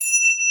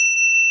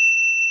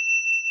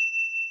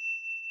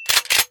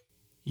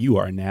You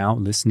are now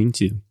listening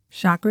to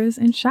Chakras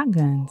and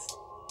Shotguns.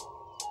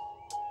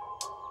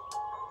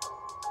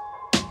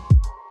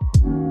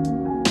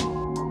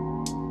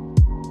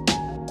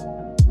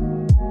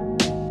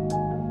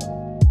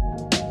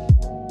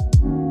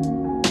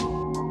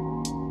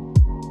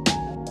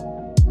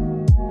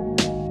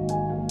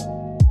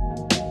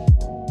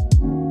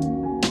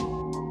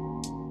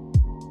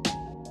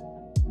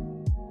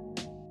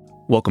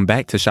 Welcome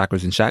back to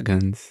Chakras and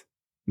Shotguns.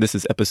 This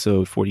is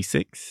episode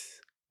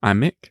 46.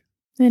 I'm Mick.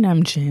 And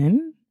I'm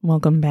Jen.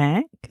 Welcome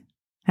back.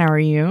 How are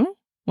you?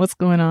 What's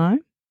going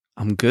on?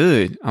 I'm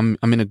good. I'm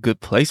in a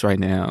good place right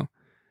now.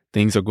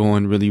 Things are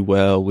going really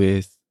well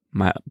with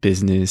my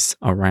business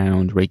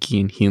around Reiki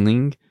and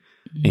healing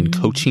and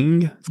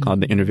coaching. It's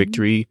called the Inner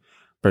Victory.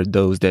 For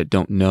those that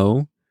don't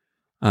know,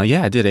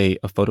 I did a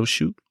photo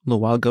shoot a little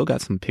while ago.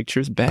 Got some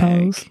pictures back.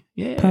 Pose.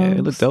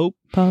 It looked dope.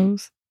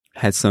 Pose.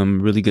 Had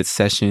some really good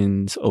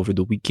sessions over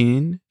the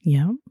weekend.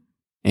 Yeah.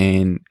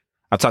 And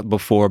I've talked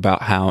before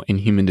about how in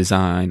human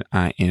design,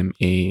 I am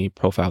a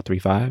profile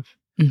 3-5.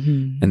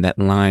 And that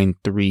line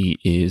 3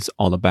 is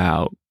all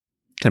about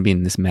kind of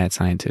being this mad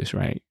scientist,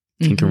 right?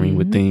 Tinkering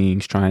with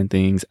things, trying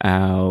things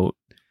out,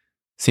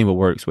 seeing what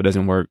works, what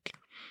doesn't work.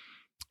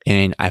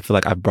 And I feel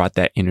like I brought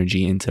that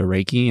energy into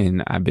Reiki,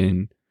 and I've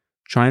been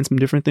trying some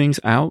different things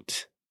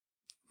out,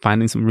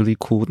 finding some really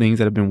cool things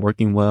that have been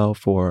working well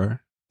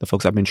for the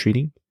folks I've been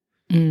treating.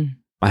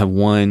 I have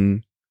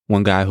one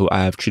guy who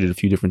I've treated a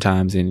few different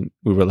times, and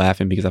we were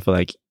laughing because I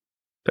think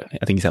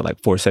he's had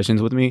like 4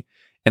 sessions with me,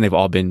 and they've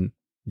all been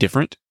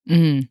different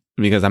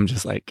because I'm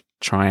just like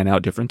trying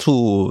out different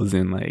tools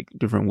and like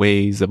different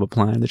ways of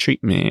applying the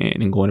treatment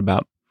and going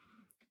about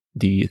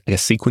the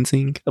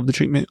sequencing of the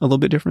treatment a little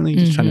bit differently,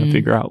 just trying to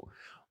figure out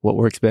what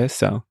works best.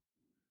 So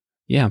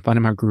yeah, I'm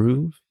finding my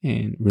groove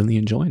and really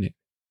enjoying it.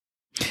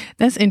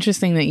 That's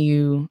interesting that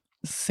you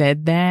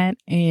said that,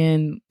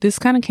 and this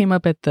kind of came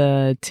up at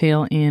the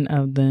tail end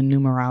of the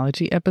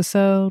numerology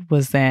episode,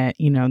 was that,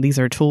 you know, these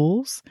are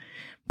tools,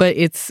 but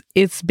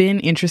it's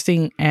been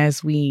interesting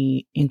as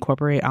we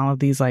incorporate all of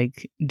these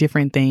like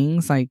different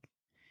things. Like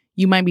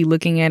you might be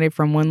looking at it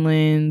from one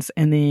lens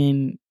and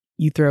then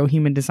you throw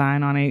human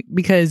design on it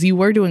because you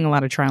were doing a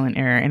lot of trial and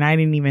error, and I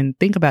didn't even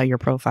think about your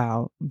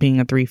profile being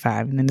a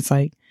 3-5, and then it's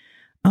like,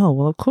 oh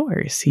well, of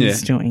course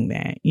he's doing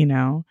that, you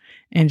know,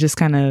 and just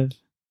kind of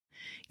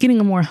getting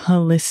a more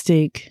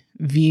holistic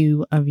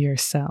view of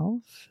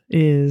yourself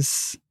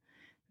is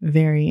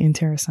very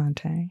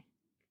interessante.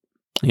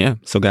 Yeah.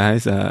 So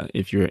guys,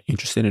 if you're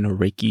interested in a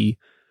Reiki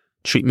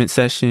treatment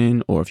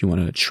session, or if you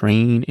want to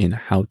train in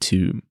how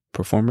to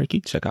perform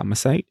Reiki, check out my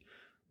site,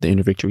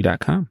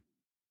 theinnervictory.com.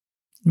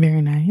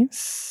 Very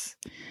nice.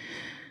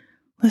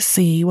 Let's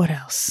see, what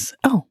else?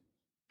 Oh,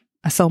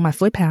 I sold my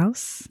flip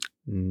house.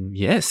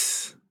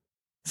 Yes.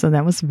 So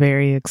that was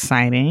very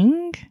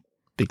exciting.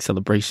 Big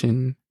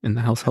celebration in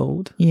the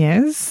household.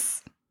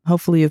 Yes.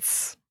 Hopefully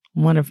it's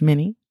one of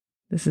many.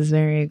 This is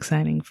very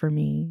exciting for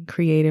me.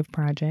 Creative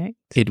project.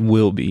 It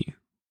will be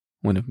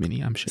one of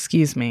many, I'm sure.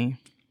 Excuse me.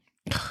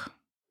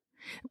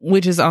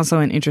 Which is also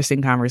an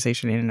interesting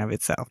conversation in and of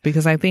itself,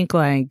 because I think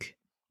like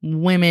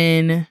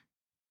women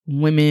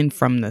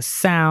from the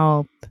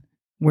South,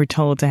 we're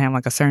told to have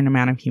like a certain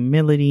amount of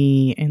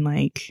humility, and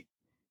like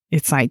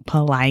it's like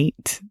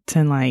polite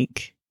to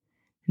like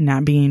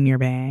not be in your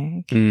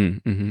bag.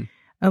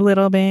 A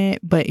little bit,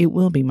 but it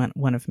will be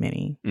one of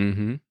many.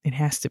 It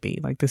has to be.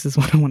 Like, this is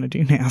what I want to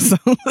do now. So,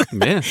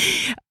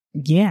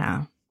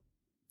 yeah.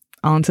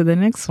 On to the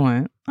next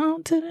one.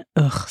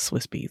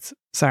 Swiss Beats.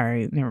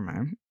 Sorry, never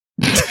mind.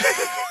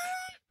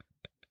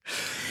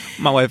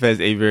 My wife has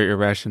a very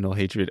irrational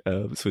hatred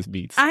of Swiss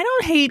Beats. I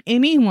don't hate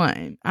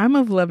anyone. I'm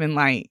of love and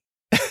light.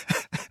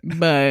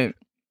 But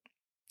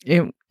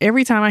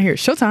every time I hear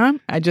Showtime,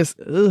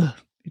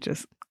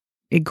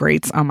 it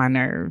grates on my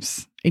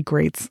nerves. It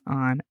grates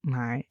on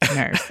my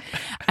nerves.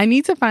 I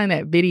need to find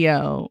that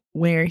video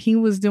where he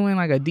was doing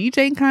like a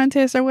DJ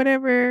contest or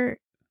whatever,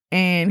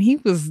 and he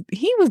was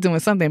doing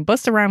something.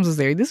 Busta Rhymes was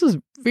there. This was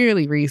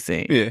fairly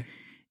recent. Yeah.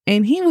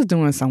 And he was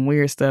doing some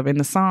weird stuff, and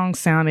the song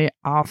sounded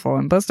awful.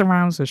 And Busta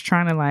Rhymes was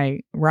trying to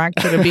like rock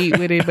to the beat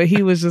with it, but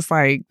he was just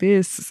like,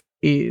 "This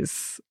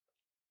is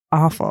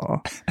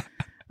awful."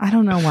 I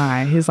don't know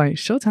why. He's like,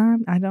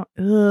 Showtime.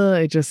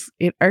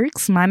 It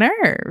irks my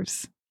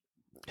nerves.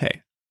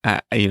 Hey,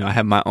 I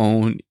have my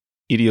own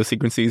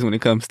idiosyncrasies when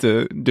it comes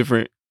to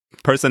different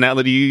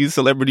personalities,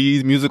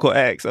 celebrities, musical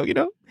acts. So,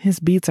 his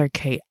beats are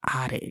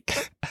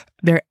chaotic.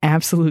 They're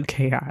absolute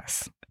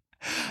chaos.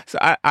 So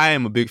I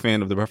am a big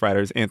fan of the Rough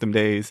Riders Anthem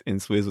days, and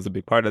Swizz was a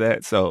big part of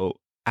that. So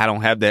I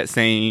don't have that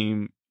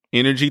same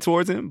energy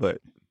towards him.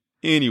 But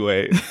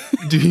anyway,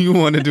 do you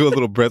want to do a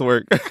little breath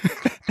work?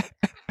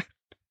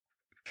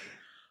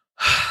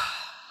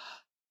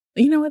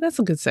 You know what? That's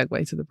a good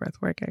segue to the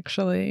breath work,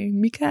 actually,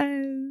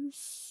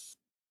 because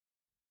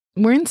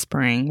we're in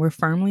spring. We're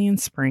firmly in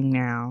spring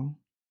now.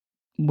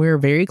 We're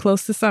very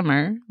close to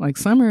summer. Like,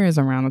 summer is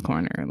around the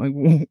corner.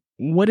 Like,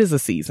 what is a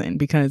season?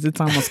 Because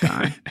it's almost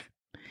gone.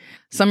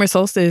 Summer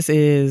solstice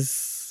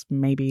is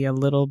maybe a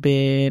little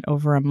bit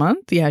over a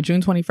month. Yeah,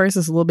 June 21st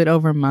is a little bit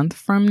over a month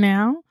from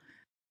now.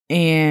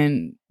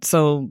 And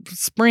so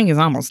spring is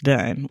almost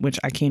done, which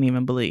I can't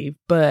even believe.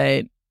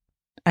 But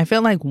I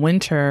felt like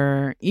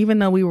winter, even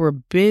though we were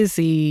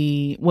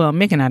busy, well,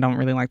 Mick and I don't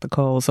really like the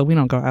cold, so we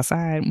don't go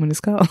outside when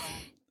it's cold.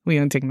 We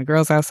don't take the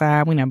girls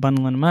outside. We're not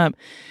bundling them up.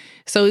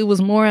 So it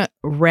was more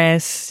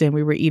rest, and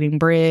we were eating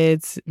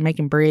breads,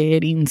 making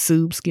bread, eating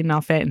soups, getting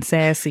all fat and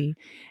sassy.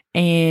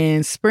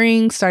 And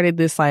spring started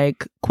this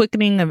like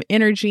quickening of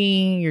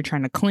energy. You're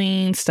trying to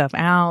clean stuff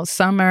out.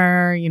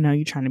 Summer,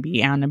 you're trying to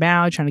be out and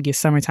about, trying to get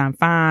summertime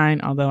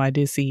fine. Although I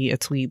did see a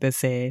tweet that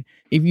said,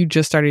 if you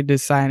just started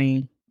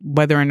deciding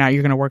whether or not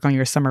you're going to work on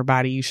your summer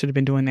body, you should have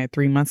been doing that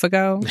 3 months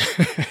ago.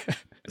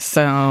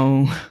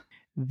 So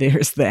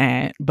there's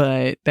that,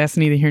 but that's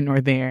neither here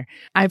nor there.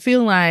 I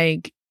feel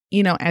like,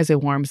 as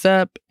it warms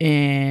up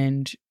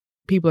and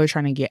people are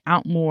trying to get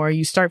out more,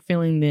 you start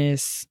feeling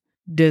this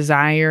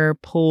desire,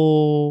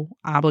 pull,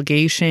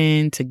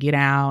 obligation to get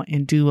out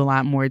and do a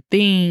lot more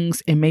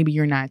things. And maybe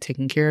you're not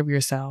taking care of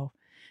yourself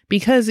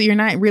because you're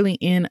not really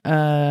in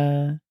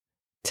a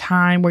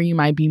time where you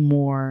might be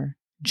more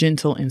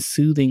gentle and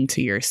soothing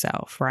to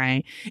yourself,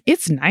 right?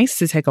 It's nice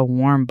to take a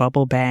warm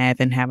bubble bath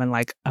and having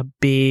like a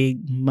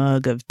big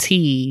mug of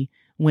tea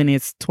when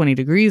it's 20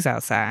 degrees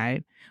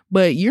outside,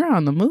 but you're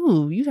on the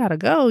move. You got to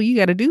go. You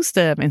got to do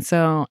stuff. And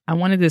so I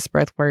wanted this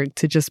breath work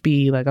to just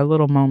be like a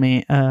little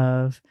moment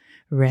of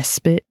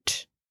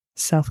respite,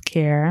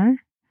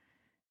 self-care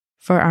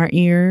for our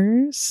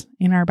ears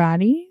and our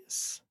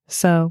bodies.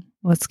 So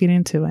let's get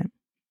into it.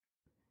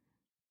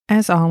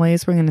 As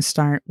always, we're going to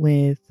start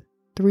with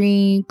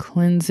 3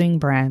 cleansing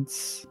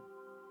breaths.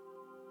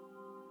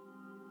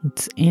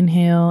 Let's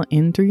inhale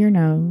in through your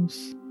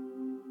nose,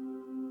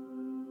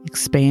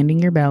 expanding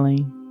your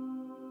belly,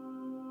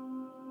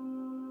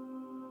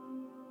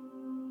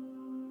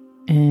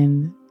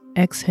 and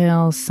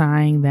exhale,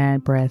 sighing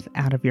that breath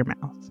out of your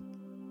mouth.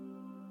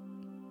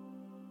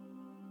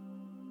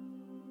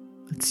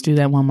 Let's do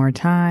that one more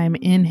time.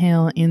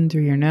 Inhale in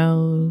through your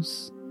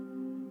nose,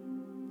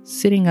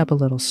 sitting up a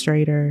little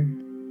straighter.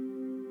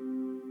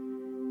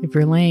 If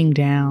you're laying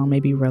down,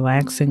 maybe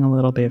relaxing a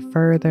little bit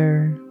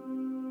further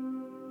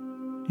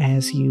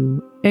as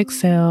you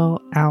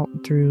exhale out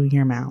through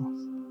your mouth.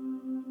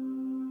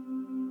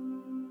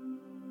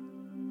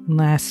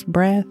 Last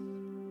breath.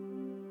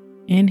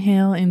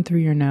 Inhale in through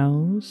your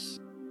nose,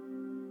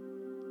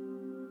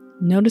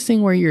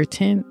 noticing where you're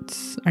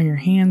tense. Are your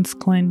hands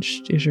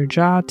clenched? Is your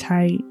jaw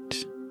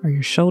tight? Are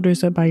your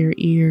shoulders up by your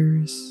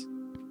ears?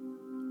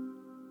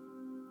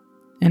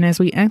 And as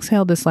we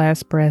exhale this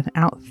last breath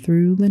out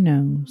through the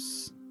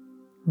nose,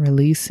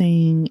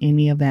 releasing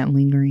any of that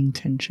lingering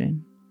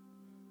tension.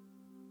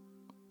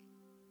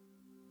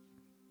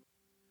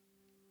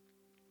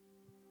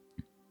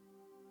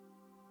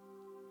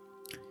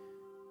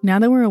 Now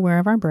that we're aware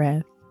of our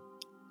breath,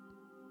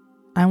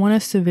 I want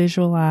us to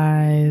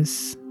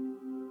visualize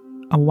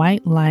a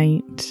white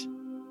light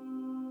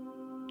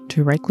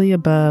directly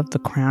above the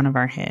crown of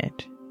our head.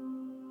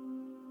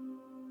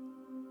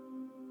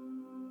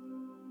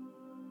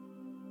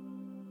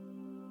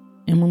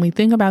 And when we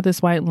think about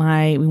this white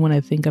light, we want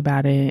to think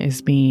about it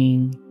as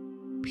being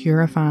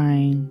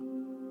purifying,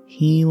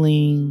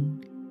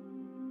 healing,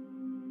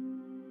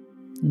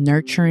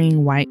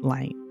 nurturing white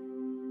light.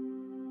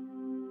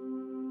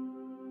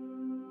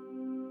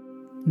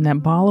 And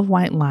that ball of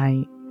white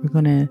light, we're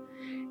going to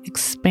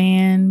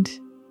expand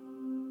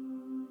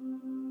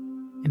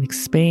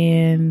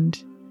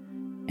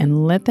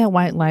and let that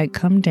white light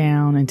come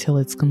down until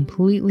it's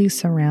completely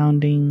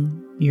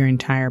surrounding your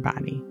entire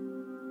body.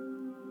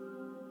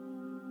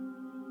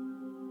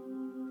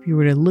 If you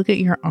were to look at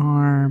your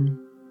arm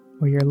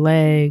or your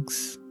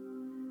legs,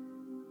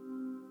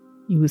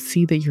 you would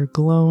see that you're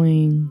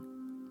glowing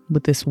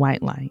with this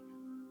white light.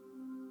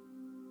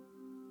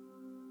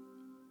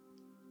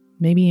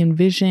 Maybe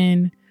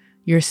envision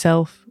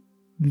yourself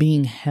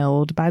being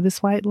held by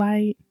this white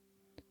light,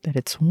 that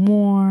it's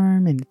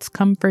warm and it's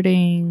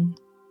comforting,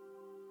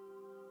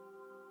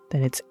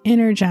 that it's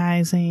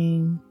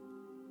energizing.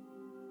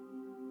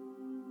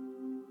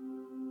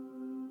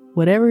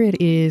 Whatever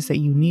it is that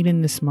you need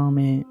in this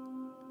moment,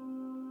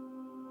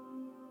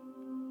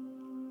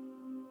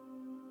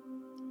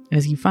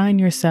 as you find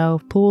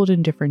yourself pulled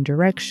in different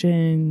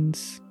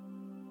directions,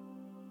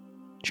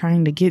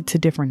 trying to get to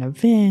different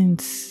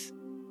events,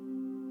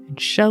 and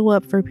show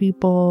up for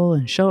people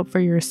and show up for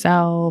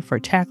yourself or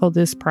tackle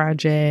this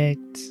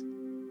project,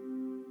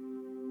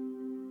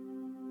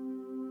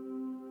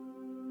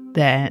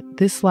 that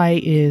this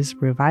light is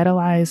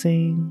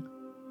revitalizing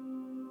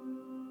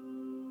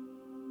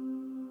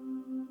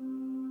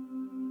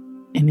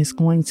and is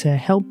going to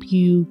help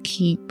you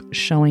keep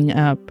showing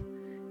up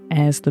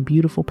as the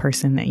beautiful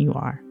person that you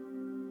are.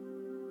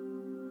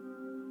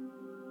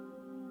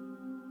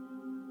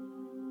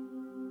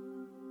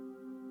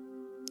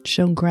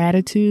 Show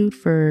gratitude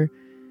for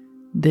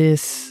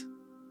this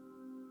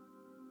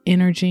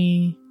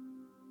energy,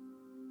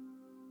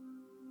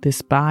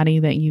 this body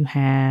that you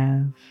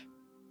have,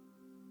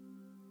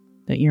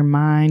 that your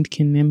mind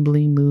can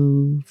nimbly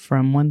move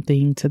from one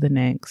thing to the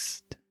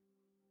next.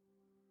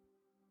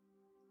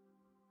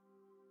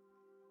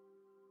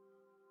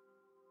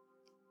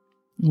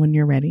 When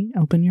you're ready,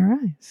 open your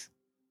eyes.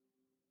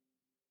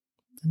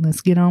 And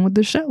let's get on with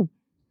the show.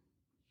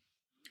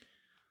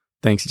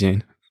 Thanks,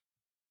 Jen.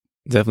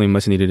 Definitely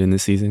much needed in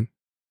this season.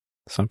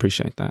 So I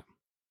appreciate that.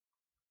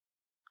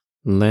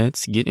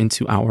 Let's get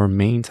into our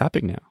main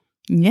topic now.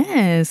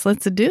 Yes,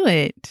 let's do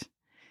it.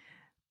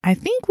 I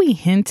think we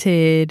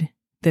hinted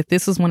that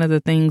this was one of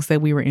the things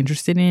that we were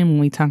interested in when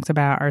we talked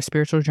about our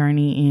spiritual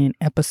journey in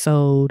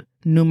episode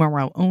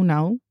numero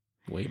uno.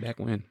 Way back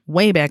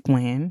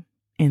when.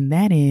 And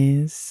that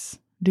is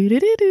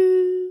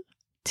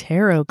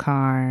tarot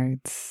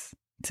cards.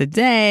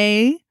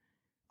 Today,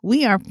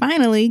 we are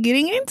finally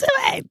getting into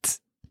it.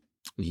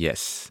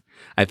 Yes.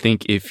 I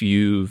think if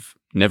you've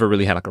never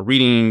really had like a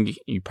reading,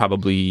 you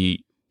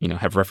probably,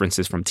 have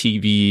references from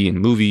TV and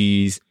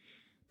movies.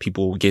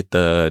 People get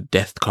the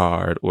death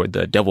card or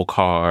the devil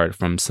card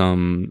from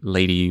some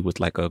lady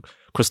with like a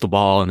crystal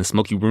ball in a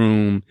smoky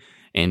room,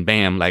 and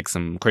bam, like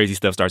some crazy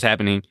stuff starts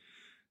happening.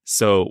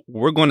 So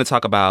we're going to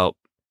talk about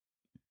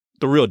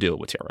the real deal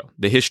with tarot,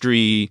 the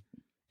history,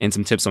 and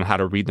some tips on how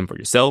to read them for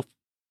yourself.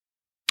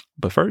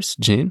 But first,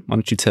 Jen, why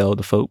don't you tell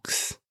the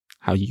folks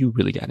how you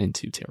really got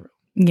into tarot?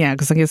 Yeah,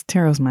 because I guess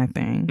tarot's my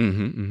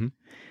thing.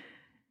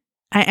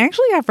 I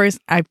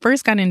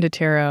first got into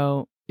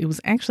tarot. It was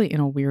actually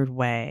in a weird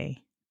way.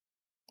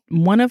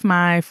 One of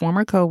my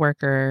former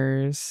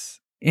coworkers,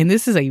 and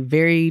this is a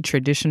very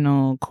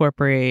traditional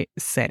corporate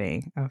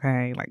setting,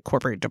 okay, like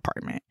corporate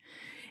department.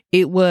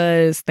 It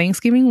was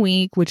Thanksgiving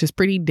week, which is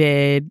pretty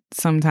dead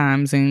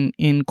sometimes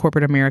in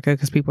corporate America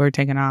because people are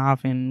taking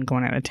off and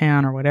going out of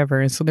town or whatever.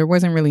 And so there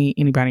wasn't really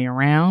anybody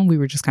around. We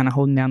were just kind of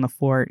holding down the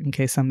fort in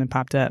case something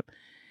popped up.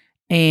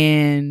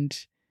 And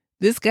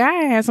this guy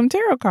had some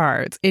tarot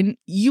cards, and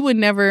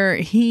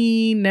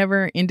he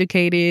never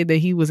indicated that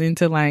he was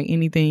into like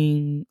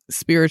anything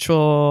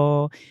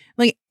spiritual.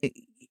 Like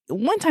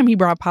one time he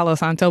brought Palo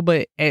Santo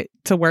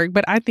to work,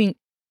 but I think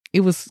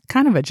it was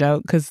kind of a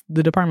joke because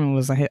the department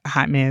was a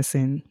hot mess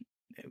and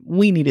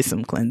we needed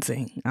some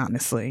cleansing,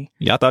 honestly.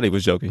 Yeah, I thought he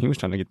was joking. He was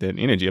trying to get that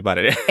energy up out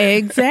of there.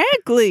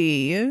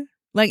 Exactly.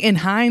 Like in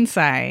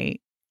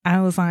hindsight, I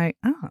was like,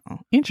 oh,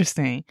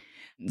 interesting.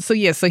 So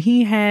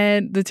he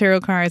had the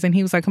tarot cards and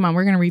he was like, come on,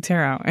 we're going to read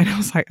tarot. And I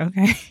was like,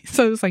 okay.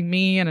 So it was like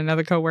me and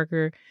another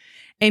coworker,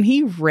 and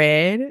he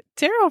read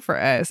tarot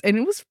for us, and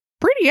it was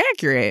pretty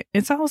accurate.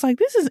 And so I was like,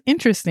 this is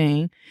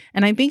interesting.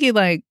 And I think it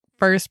like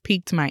first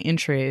piqued my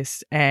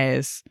interest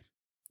as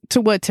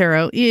to what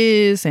tarot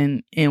is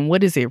and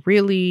what is it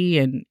really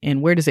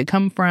and where does it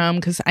come from?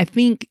 Because I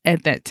think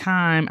at that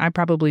time, I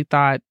probably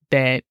thought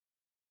that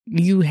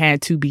you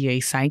had to be a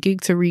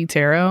psychic to read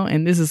tarot.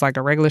 And this is like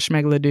a regular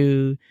schmegler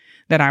dude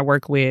that I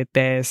work with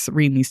that's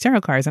reading these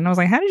tarot cards. And I was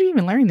like, how did you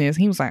even learn this?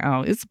 And he was like,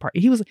 oh, it's a part.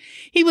 He was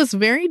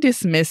very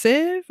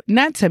dismissive,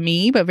 not to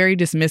me, but very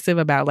dismissive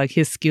about like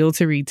his skill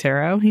to read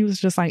tarot. He was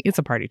just like, it's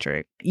a party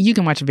trick. You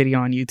can watch a video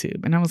on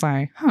YouTube. And I was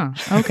like, huh,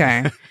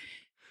 okay.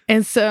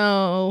 And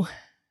so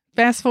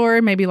fast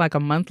forward maybe like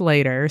a month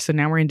later. So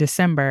now we're in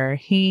December.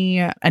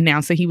 He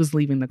announced that he was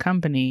leaving the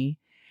company,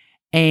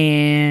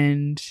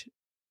 and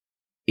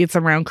it's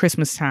around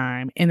Christmas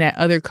time. And that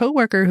other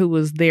coworker who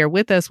was there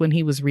with us when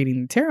he was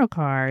reading the tarot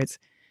cards,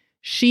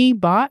 she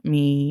bought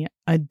me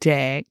a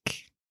deck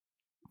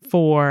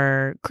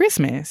for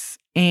Christmas.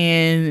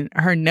 And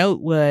her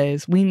note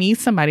was, we need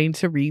somebody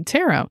to read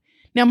tarot.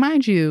 Now,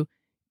 mind you,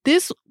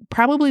 this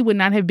probably would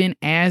not have been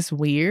as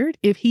weird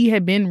if he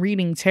had been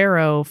reading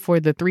tarot for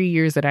the 3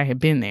 years that I had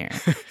been there.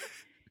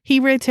 He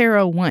read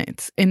tarot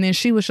once, and then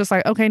she was just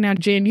like, okay, now,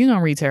 Jen, you're going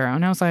to read tarot.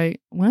 And I was like,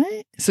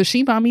 what? So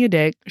she bought me a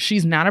deck.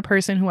 She's not a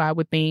person who I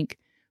would think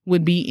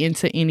would be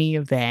into any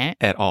of that.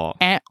 At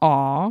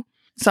all.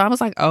 So I was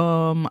like,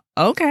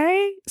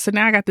 okay. So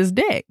now I got this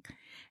deck.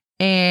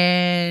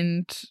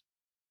 And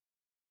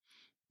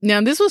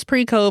now this was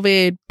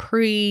pre-COVID,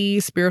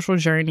 pre-spiritual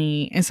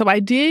journey. And so I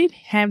did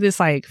have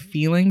this like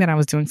feeling that I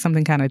was doing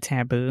something kind of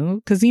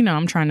taboo. Because,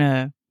 I'm trying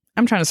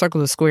to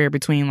circle the square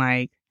between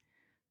like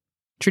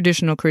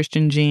traditional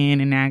Christian Jen,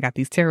 and now I got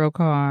these tarot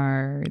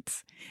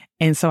cards.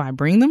 And so I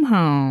bring them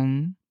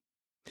home.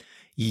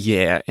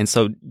 Yeah. And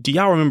so do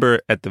y'all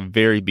remember at the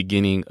very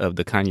beginning of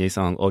the Kanye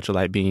song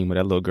Ultralight Beam, where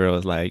that little girl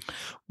is like,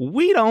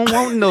 we don't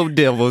want no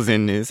devils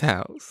in this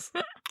house.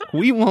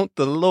 We want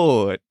the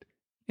Lord.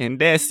 And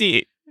that's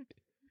it.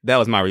 That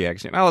was my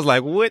reaction. I was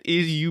like, what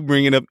is you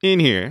bringing up in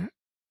here?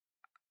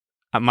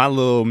 My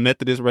little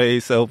Methodist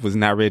raised self was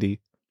not ready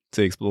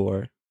to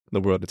explore the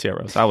world of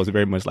tarot. So I was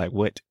very much like,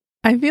 what?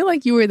 I feel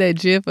like you were that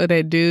gif of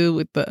that dude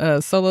with the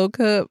solo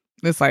cup.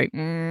 It's like,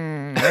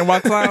 and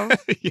walks out.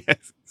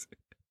 Yes.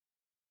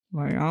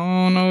 Like, I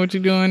don't know what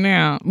you're doing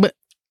now. But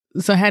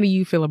so how do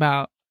you feel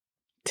about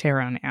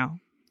tarot now?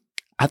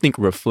 I think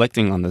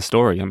reflecting on the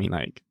story, I mean,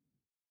 like,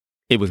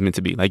 it was meant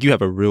to be. Like, you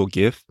have a real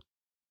gift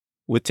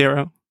with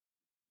tarot.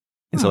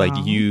 And so,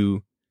 like,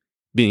 you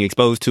being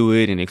exposed to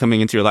it and it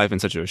coming into your life in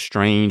such a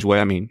strange way.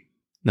 I mean,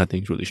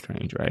 nothing's really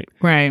strange, right?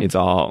 Right. It's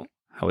all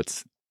how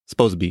it's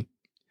supposed to be.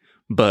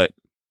 But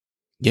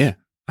yeah,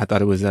 I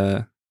thought it was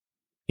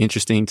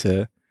interesting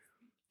to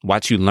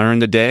watch you learn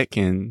the deck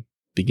and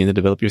begin to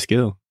develop your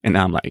skill. And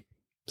now I'm like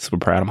super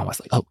proud of my wife.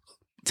 Like, oh,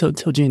 tell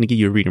Jen to give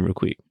you a reading real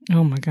quick.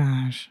 Oh my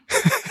gosh.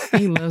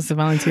 He loves to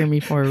volunteer me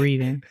for a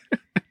reading.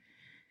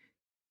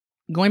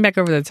 Going back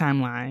over the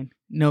timeline,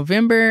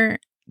 November,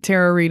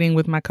 tarot reading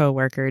with my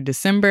coworker.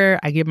 December,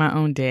 I get my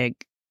own deck.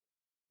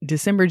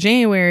 December,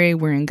 January,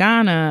 we're in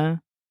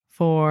Ghana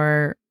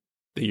for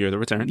the Year of the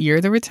Return. Year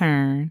of the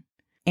Return.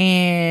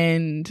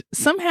 And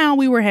somehow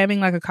we were having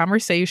like a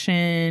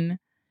conversation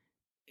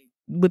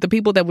with the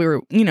people that we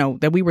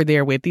were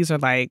there with. These are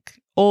like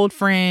old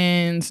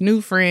friends,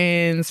 new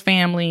friends,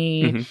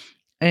 family. Mm-hmm.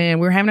 And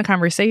we were having a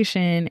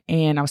conversation,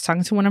 and I was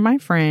talking to one of my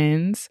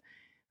friends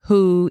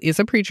who is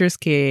a preacher's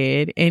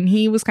kid, and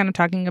he was kind of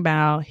talking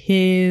about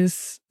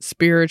his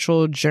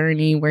spiritual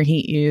journey, where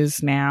he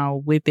is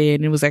now with it.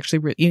 And it was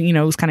actually,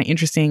 it was kind of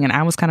interesting. And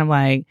I was kind of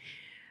like,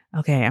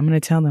 okay, I'm going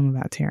to tell them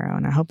about tarot,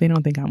 and I hope they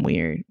don't think I'm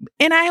weird.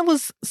 And I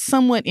was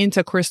somewhat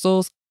into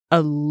crystals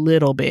a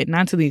little bit,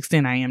 not to the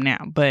extent I am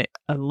now, but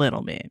a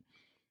little bit.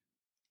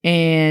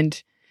 And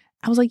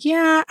I was like,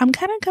 yeah, I'm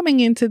kind of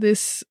coming into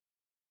this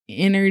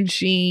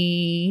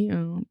energy,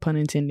 pun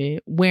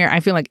intended, where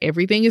I feel like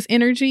everything is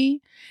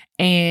energy.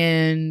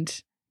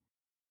 And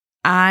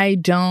I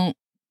don't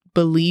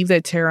believe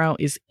that tarot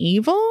is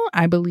evil.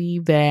 I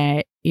believe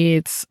that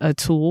it's a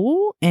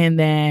tool and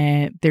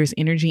that there's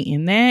energy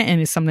in that.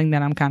 And it's something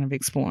that I'm kind of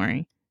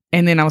exploring.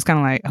 And then I was kind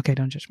of like, okay,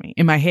 don't judge me.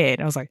 In my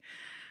head, I was like,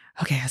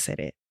 okay, I said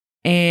it.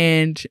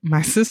 And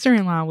my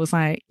sister-in-law was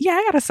like, yeah,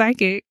 I got a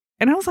psychic.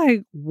 And I was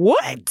like,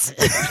 what?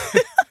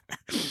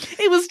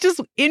 It was just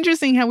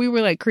interesting how we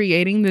were like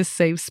creating this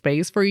safe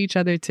space for each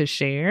other to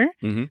share.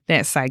 Mm-hmm.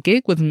 That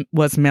psychic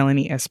was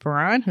Melanie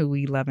Esperon, who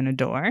we love and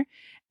adore.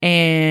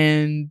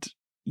 And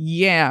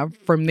yeah,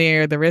 from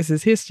there, the rest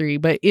is history.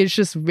 But it's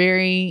just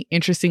very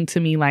interesting to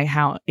me, like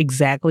how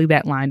exactly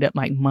that lined up,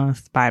 like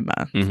month by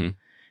month. Mm-hmm.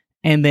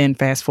 And then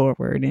fast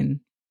forward, and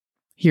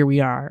here we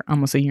are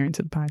almost a year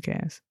into the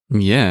podcast.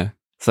 Yeah.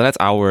 So that's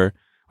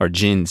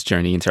Jen's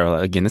journey into tarot.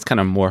 Again, it's kind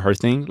of more her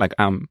thing. Like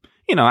I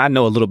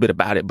know a little bit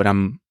about it, but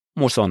I'm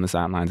more so on the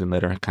sidelines and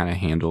let her kind of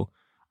handle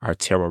our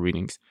tarot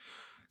readings.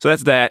 So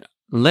that's that.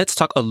 Let's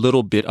talk a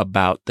little bit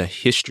about the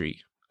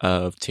history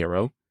of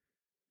tarot.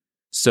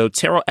 So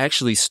tarot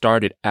actually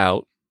started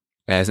out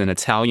as an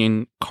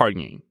Italian card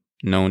game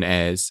known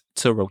as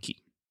tarocchi.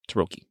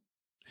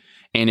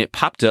 And it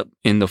popped up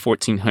in the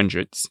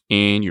 1400s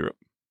in Europe.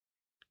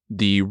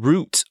 The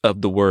root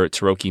of the word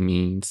tarocchi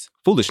means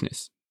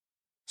foolishness.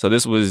 So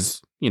this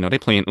was, they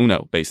playing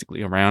Uno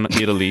basically around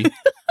Italy.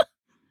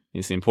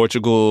 It's in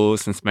Portugal,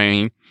 it's in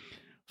Spain,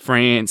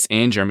 France,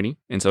 and Germany.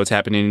 And so it's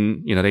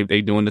happening,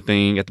 they doing the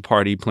thing at the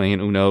party, playing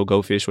Uno,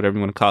 Go Fish, whatever you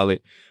want to call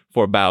it,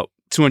 for about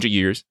 200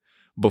 years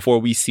before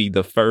we see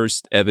the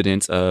first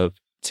evidence of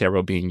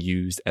tarot being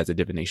used as a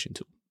divination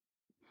tool.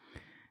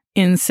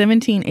 In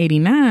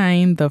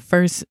 1789, the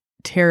first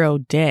tarot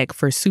deck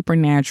for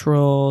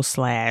supernatural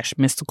 /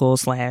 mystical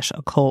 /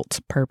 occult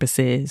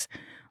purposes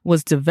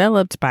was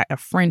developed by a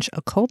French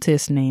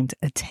occultist named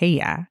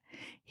Attea.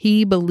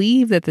 He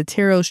believed that the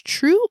tarot's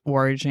true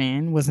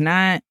origin was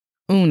not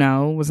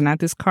Uno, was not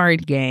this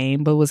card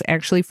game, but was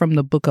actually from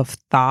the Book of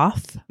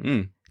Thoth,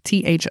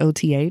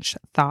 Thoth,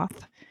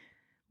 Thoth,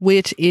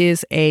 which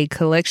is a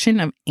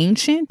collection of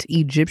ancient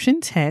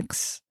Egyptian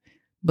texts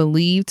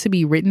believed to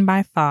be written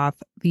by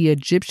Thoth, the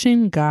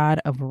Egyptian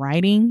god of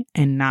writing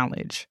and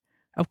knowledge.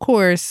 Of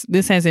course,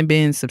 this hasn't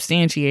been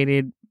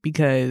substantiated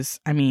because,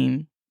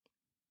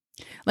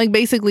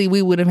 basically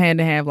we would have had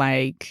to have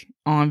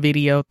on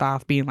video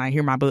Thoth being like,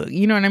 here my book.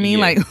 You know what I mean?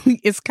 Yeah.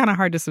 It's kind of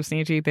hard to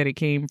substantiate that it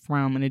came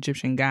from an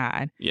Egyptian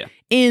god. Yeah.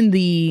 In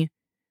the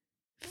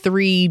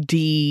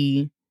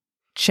 3D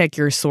check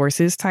your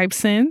sources type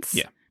sense.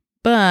 Yeah.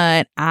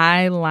 But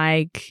I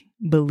like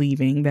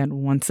believing that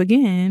once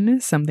again,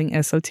 something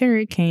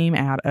esoteric came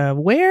out of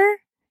where?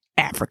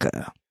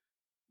 Africa.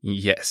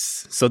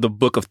 Yes. So the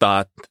Book of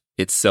Thoth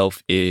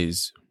itself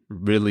is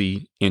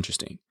really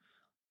interesting.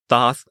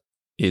 Thoth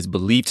is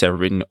believed to have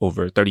written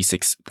over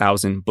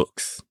 36,000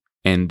 books,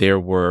 and there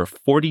were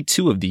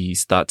 42 of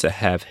these thought to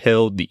have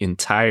held the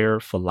entire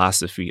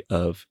philosophy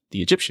of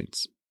the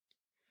Egyptians.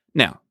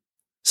 Now,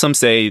 some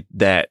say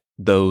that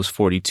those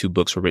 42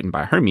 books were written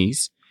by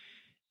Hermes,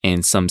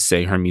 and some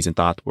say Hermes and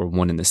Thoth were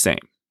one and the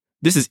same.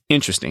 This is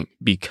interesting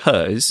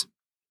because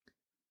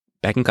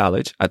back in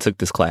college, I took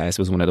this class.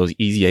 It was one of those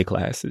easy A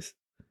classes,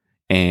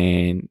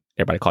 and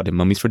everybody called it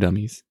Mummies for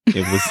Dummies.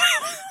 It was...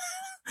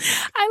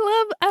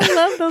 I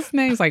love those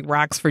names, like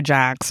Rocks for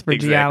Jocks for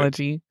exactly.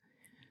 Geology.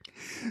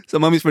 So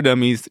Mummies for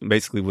Dummies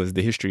basically was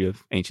the history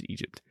of ancient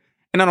Egypt.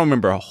 And I don't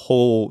remember a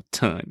whole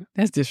ton.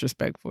 That's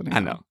disrespectful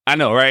now. I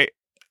know, right?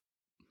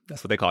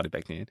 That's what they called it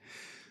back then.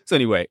 So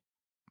anyway,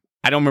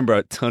 I don't remember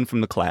a ton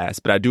from the class,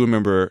 but I do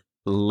remember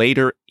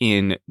later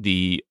in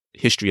the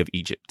history of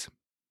Egypt,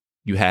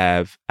 you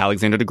have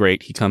Alexander the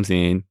Great. He comes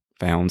in,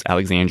 founds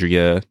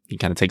Alexandria. He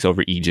kind of takes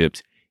over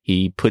Egypt.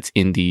 he puts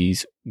in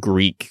these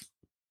Greek,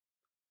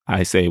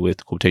 I say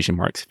with quotation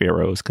marks,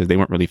 pharaohs, because they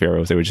weren't really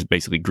pharaohs. They were just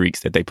basically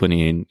Greeks that they put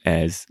in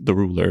as the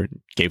ruler,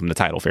 gave him the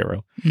title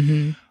pharaoh.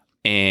 Mm-hmm.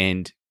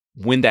 And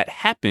when that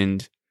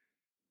happened,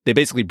 they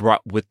basically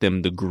brought with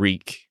them the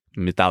Greek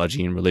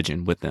mythology and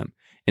religion with them.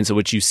 And so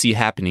what you see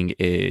happening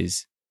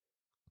is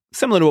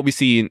similar to what we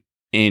see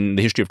in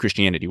the history of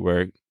Christianity,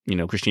 where, you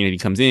know, Christianity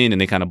comes in and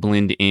they kind of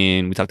blend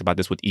in. We talked about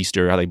this with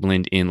Easter, how they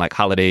blend in like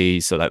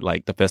holidays so that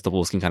like the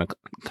festivals can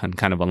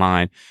kind of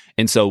align.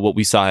 And so what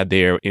we saw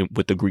there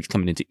with the Greeks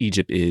coming into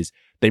Egypt is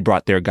they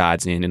brought their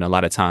gods in, and a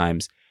lot of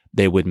times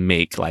they would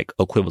make like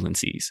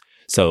equivalencies.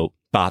 So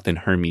Thoth and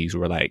Hermes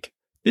were like,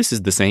 this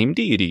is the same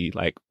deity.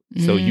 Like,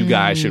 so you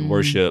guys should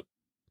worship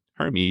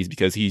Hermes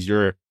because he's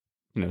your,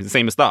 you know, the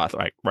same as Thoth,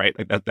 right?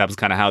 Like that was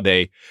kind of how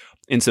they,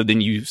 and so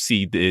then you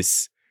see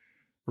this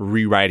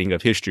rewriting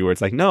of history where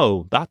it's like,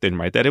 no, Thoth didn't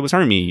write that. It was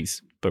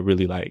Hermes. But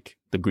really, like,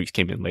 the Greeks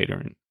came in later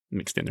and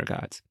mixed in their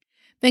gods.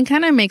 Then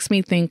kind of makes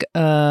me think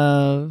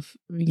of,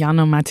 y'all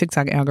know my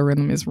TikTok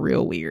algorithm is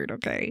real weird,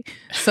 okay?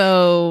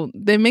 So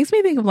that makes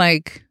me think of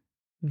like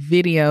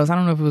videos. I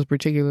don't know if it was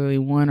particularly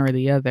one or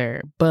the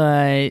other,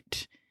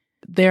 but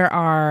there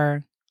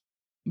are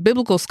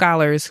biblical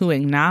scholars who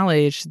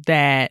acknowledge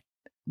that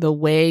the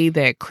way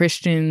that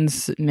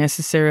Christians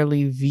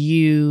necessarily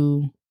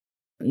view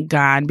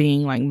God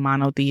being like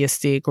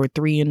monotheistic or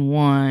 3 in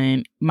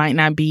 1 might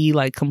not be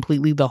like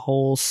completely the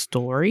whole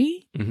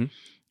story. Mm-hmm.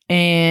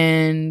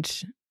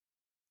 And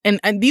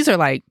these are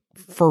like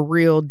for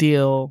real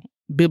deal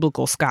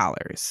biblical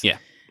scholars. Yeah.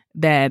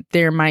 That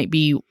there might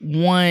be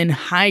one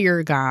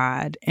higher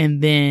God,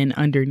 and then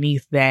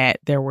underneath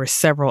that there were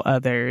several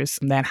others.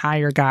 That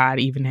higher God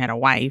even had a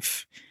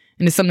wife.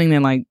 And it's something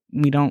that like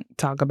we don't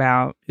talk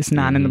about. It's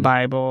not in the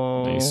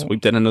Bible. They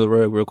sweep that under the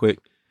rug real quick.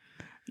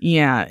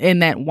 Yeah.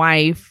 And that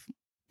wife,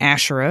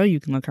 Asherah, you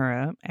can look her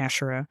up,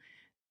 Asherah,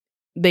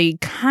 they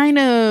kind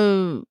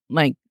of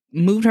like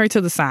moved her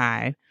to the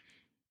side.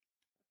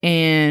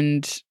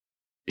 And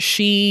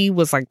she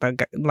was like I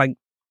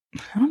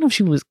don't know if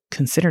she was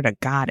considered a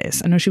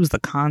goddess. I know she was the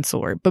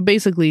consort, but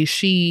basically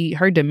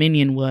her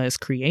dominion was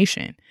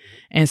creation.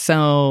 And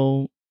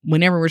so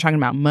whenever we're talking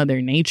about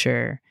Mother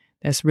Nature,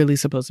 that's really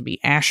supposed to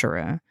be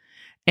Asherah.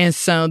 And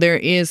so there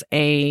is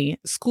a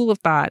school of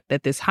thought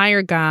that this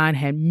higher God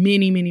had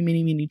many, many,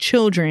 many, many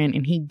children,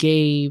 and he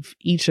gave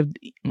each of,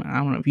 I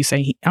don't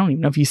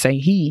even know if you say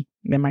he,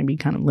 that might be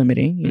kind of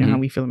limiting. You know how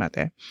we feel about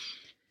that.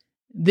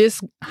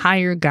 This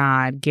higher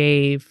God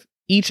gave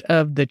each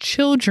of the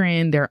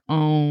children their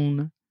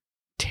own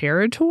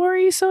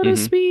territory, so to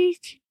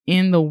speak,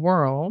 in the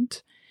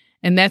world.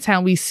 And that's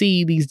how we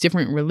see these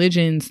different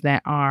religions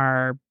that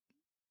are,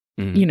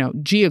 you know,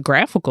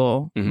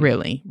 geographical,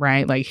 really,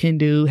 right? Like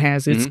Hindu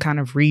has its kind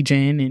of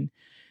region, and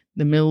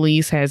the Middle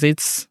East has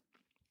its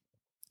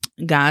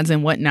gods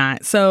and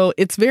whatnot. So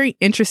it's very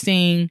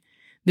interesting,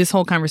 this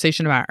whole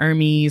conversation about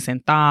Hermes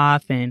and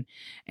Thoth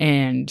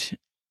and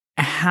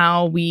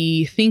how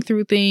we think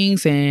through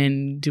things,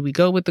 and do we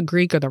go with the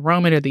Greek or the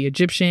Roman or the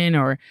Egyptian?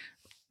 Or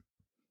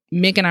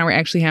Mick and I were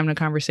actually having a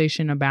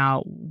conversation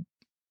about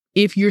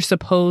if you're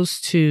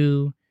supposed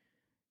to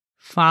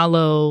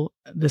follow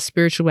the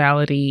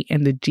spirituality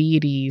and the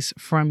deities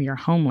from your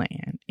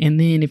homeland, and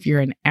then if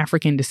you're an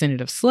African descendant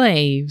of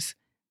slaves,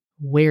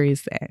 where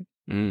is that?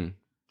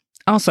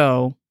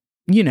 Also,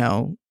 you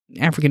know,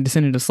 African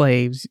descendant of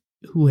slaves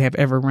who have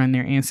ever run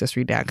their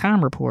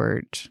Ancestry.com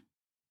report,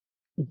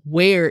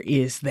 where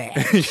is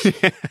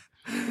that?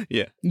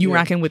 Yeah. You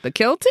rocking with the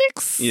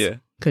Celtics? Yeah.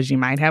 Because you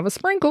might have a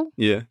sprinkle.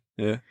 Yeah.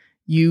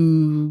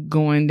 You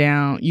going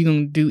down, you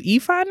gonna do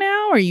Ifa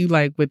now? Are you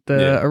like with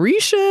the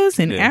Orishas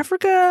in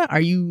Africa?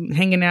 Are you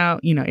hanging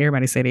out? You know,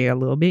 everybody say they're a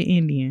little bit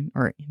Indian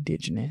or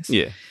indigenous.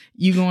 Yeah.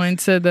 You going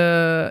to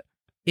the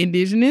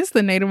indigenous,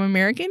 the Native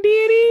American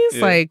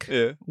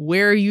deities?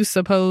 Where are you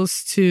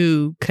supposed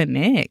to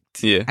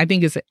connect? Yeah. I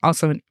think it's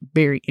also a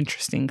very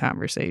interesting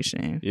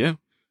conversation. Yeah.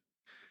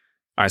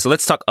 All right. So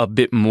let's talk a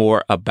bit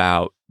more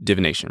about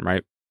divination,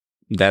 right?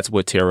 That's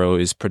what tarot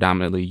is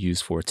predominantly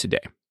used for today.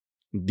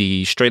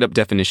 The straight up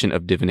definition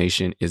of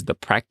divination is the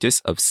practice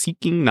of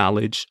seeking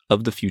knowledge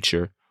of the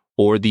future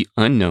or the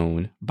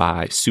unknown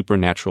by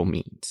supernatural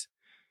means.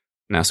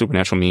 Now,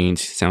 supernatural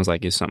means sounds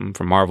like it's something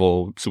from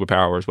Marvel,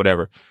 superpowers,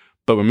 whatever.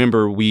 But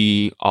remember,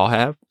 we all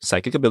have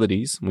psychic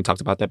abilities. We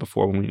talked about that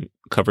before when we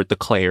covered the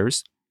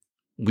clairs.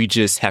 We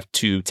just have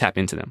to tap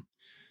into them.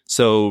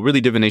 So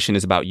really, divination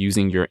is about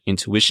using your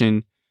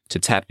intuition to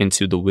tap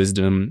into the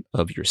wisdom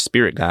of your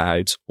spirit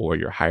guides or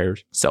your higher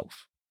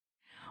self.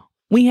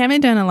 We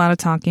haven't done a lot of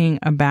talking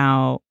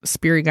about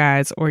spirit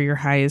guides or your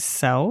highest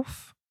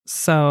self.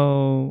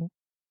 So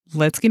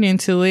let's get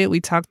into it.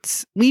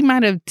 We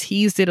might have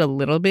teased it a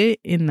little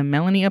bit in the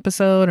Melanie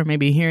episode, or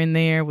maybe here and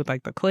there with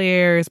like the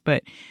clairs,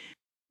 but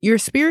your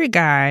spirit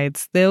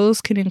guides,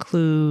 those can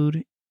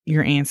include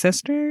your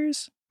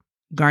ancestors,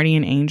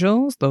 guardian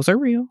angels, those are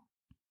real,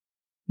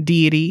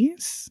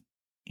 deities,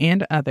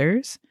 and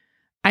others.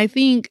 I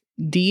think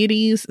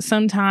deities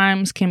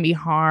sometimes can be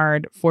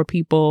hard for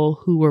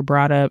people who were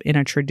brought up in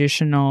a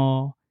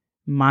traditional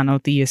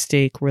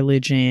monotheistic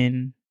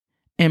religion.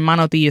 And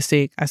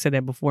monotheistic, I said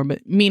that before,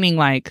 but meaning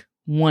like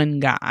one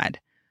God.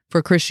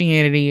 For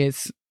Christianity,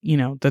 it's,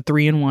 the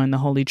 3-in-1, the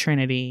Holy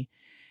Trinity.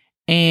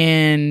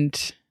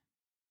 And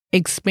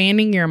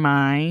expanding your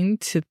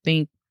mind to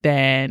think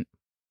that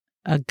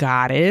a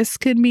goddess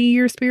could be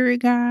your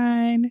spirit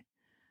guide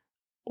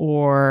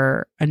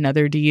or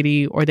another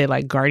deity, or that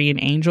like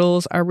guardian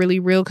angels are really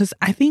real. Because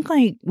I think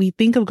like we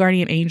think of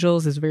guardian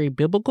angels as very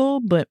biblical,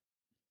 but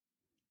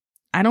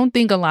I don't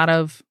think a lot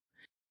of,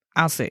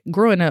 I'll say,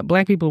 growing up,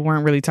 Black people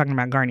weren't really talking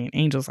about guardian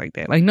angels like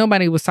that. Like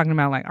nobody was talking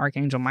about like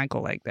Archangel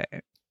Michael like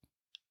that.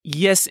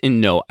 Yes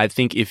and no. I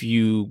think if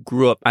you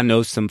grew up, I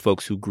know some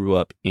folks who grew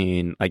up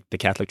in like the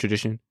Catholic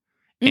tradition,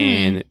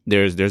 and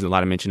there's a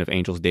lot of mention of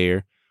angels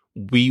there.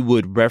 We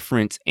would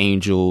reference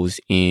angels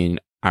in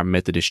our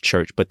Methodist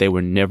church, but they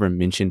were never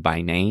mentioned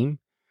by name.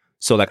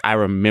 So like I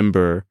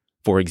remember,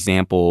 for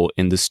example,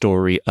 in the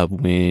story of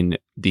when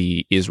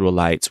the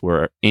Israelites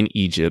were in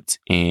Egypt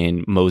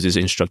and Moses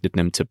instructed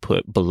them to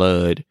put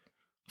blood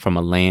from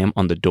a lamb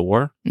on the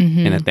door,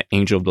 and that the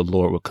angel of the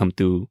Lord would come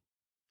through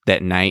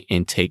that night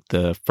and take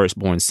the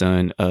firstborn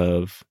son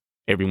of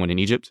everyone in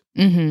Egypt.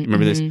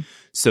 Remember this?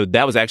 So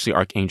that was actually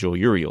Archangel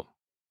Uriel,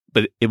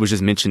 but it was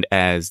just mentioned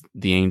as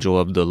the angel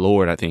of the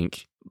Lord, I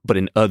think. But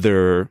in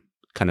other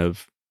kind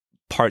of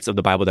parts of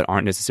the Bible that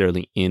aren't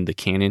necessarily in the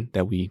canon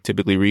that we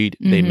typically read,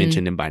 they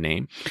mention them by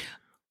name.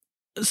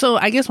 So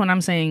I guess what I'm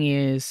saying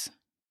is,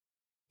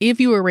 if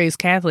you were raised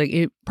Catholic,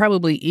 it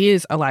probably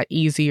is a lot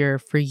easier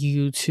for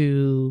you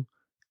to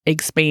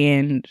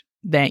expand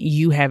that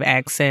you have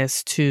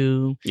access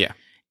to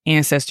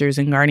ancestors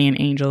and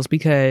guardian angels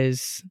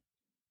because,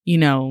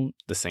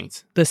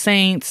 the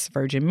saints,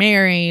 Virgin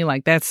Mary,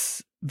 like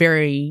that's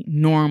very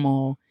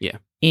normal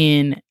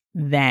in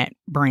that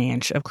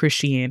branch of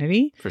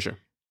Christianity. For sure.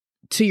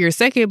 To your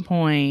second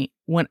point,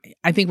 when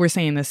I think we're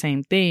saying the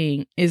same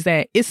thing, is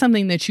that it's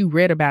something that you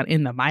read about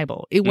in the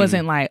Bible. It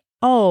wasn't like,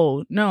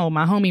 oh, no,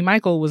 my homie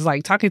Michael was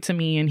like talking to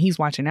me and he's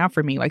watching out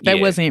for me. Like that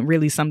wasn't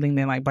really something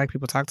that like Black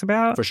people talked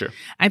about. For sure.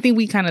 I think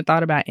we kind of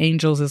thought about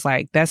angels as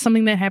like, that's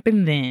something that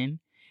happened then.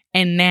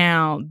 And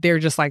now they're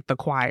just like the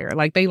choir.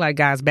 Like they like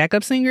guys,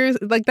 backup singers.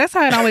 Like that's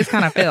how it always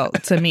kind of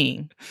felt to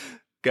me.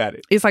 Got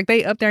it. It's like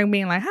they up there and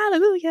being like,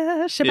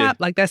 hallelujah, Shabbat. Yeah.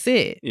 Like that's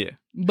it. Yeah.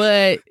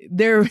 But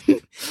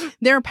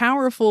they're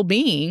powerful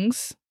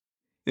beings.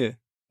 Yeah.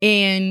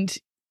 And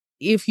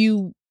if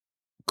you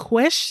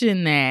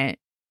question that,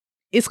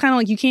 it's kind of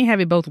like you can't have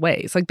it both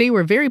ways. Like they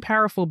were very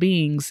powerful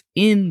beings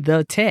in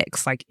the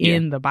text, like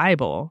in the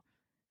Bible.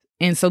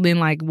 And so then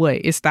like what?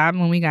 It stopped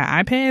when we got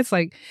iPads?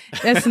 Like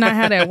that's not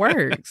how that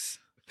works.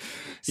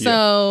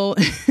 So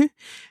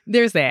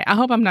there's that. I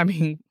hope I'm not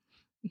being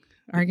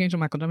Archangel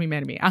Michael, don't be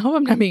mad at me. I hope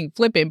I'm not being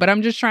flippant, but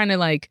I'm just trying to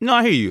like... No,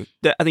 I hear you.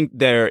 I think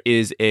there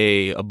is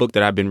a book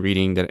that I've been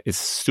reading that is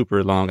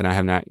super long and I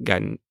have not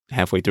gotten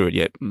halfway through it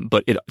yet,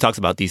 but it talks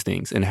about these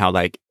things and how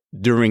like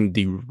during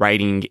the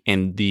writing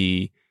and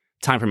the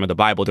time frame of the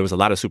Bible, there was a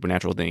lot of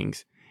supernatural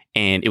things.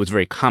 And it was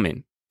very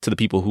common to the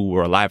people who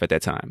were alive at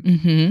that time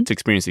to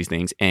experience these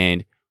things.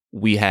 And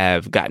we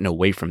have gotten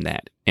away from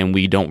that and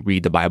we don't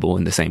read the Bible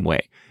in the same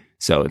way.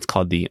 So it's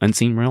called The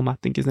Unseen Realm, I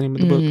think is the name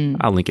of the book.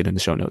 I'll link it in the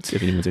show notes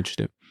if anyone's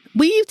interested.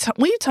 We've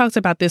talked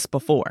about this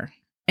before.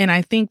 And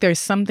I think there's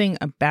something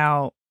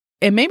about,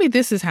 and maybe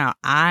this is how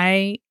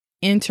I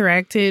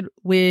interacted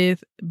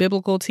with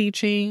biblical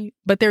teaching,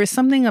 but there is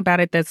something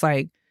about it that's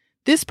like,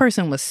 this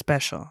person was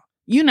special.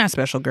 You're not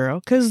special, girl,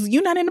 because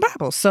you're not in the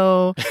Bible.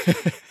 So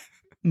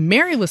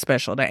Mary was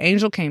special. The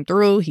angel came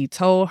through. He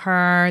told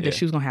her that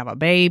she was going to have a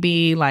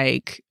baby.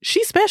 Like,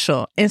 she's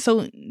special. And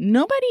so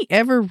nobody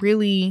ever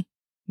really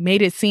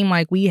made it seem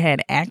like we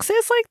had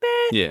access like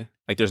that. Yeah.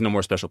 Like there's no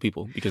more special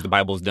people because the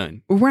Bible's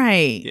done.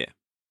 Right. Yeah.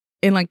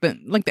 And like the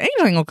angel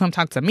ain't gonna come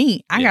talk to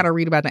me. I gotta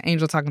read about the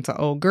angel talking to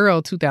old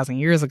girl 2,000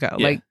 years ago.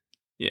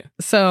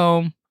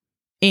 So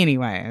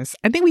anyways,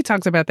 I think we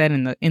talked about that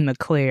in the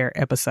Claire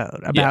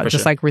episode about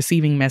just like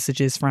receiving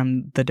messages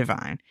from the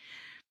divine.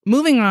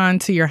 Moving on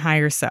to your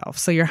higher self.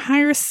 So your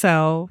higher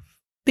self,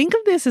 think of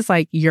this as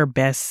like your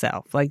best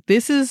self. Like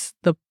this is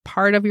the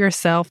part of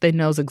yourself that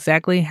knows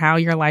exactly how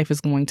your life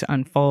is going to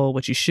unfold,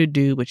 what you should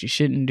do, what you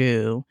shouldn't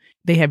do.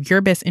 They have your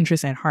best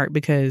interest at heart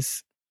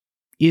because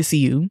it's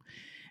you.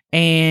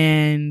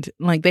 And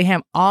like they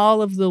have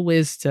all of the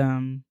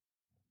wisdom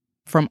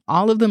from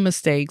all of the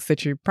mistakes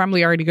that you're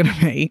probably already going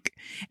to make.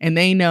 And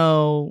they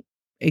know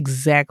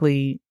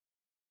exactly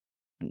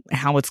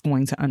how it's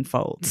going to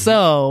unfold. Mm-hmm.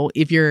 So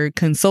if you're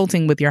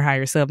consulting with your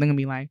higher self, they're going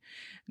to be like,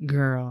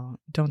 girl,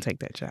 don't take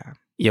that job.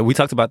 Yeah, we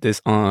talked about this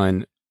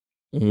on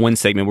one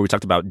segment where we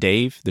talked about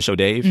Dave, the show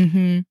Dave,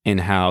 and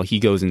how he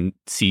goes and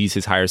sees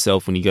his higher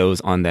self when he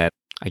goes on that,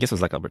 I guess it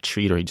was like a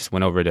retreat, or he just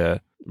went over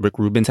to Rick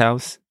Rubin's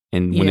house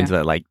and went into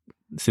that like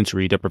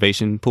sensory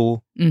deprivation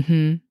pool.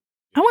 Mm-hmm.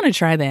 I want to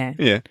try that.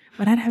 Yeah.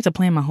 But I'd have to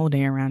plan my whole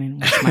day around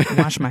and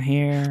wash my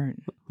hair.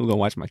 Who's going to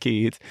watch my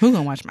kids? Who's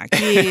going to watch my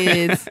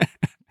kids?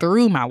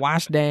 through my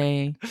wash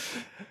day.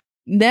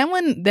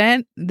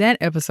 That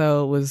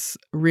episode was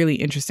really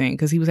interesting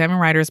because he was having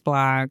writer's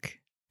block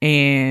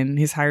and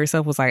his higher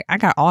self was like, I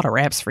got all the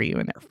raps for you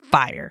and they're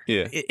fire.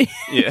 Yeah.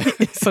 Yeah.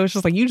 So it's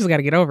just like, you just got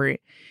to get over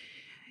it.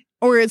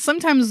 Or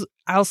sometimes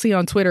I'll see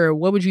on Twitter,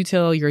 what would you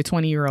tell your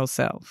 20-year-old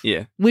self?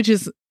 Yeah. Which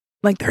is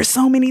like, there's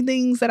so many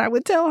things that I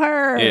would tell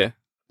her. Yeah.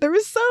 There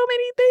was so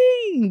many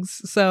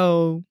things.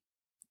 So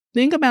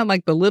think about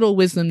like the little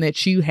wisdom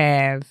that you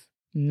have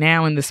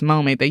now in this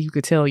moment that you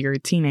could tell your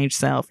teenage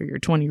self or your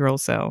 20-year-old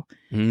self.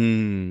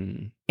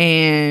 And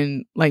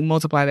like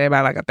multiply that by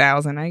like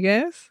 1,000, I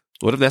guess.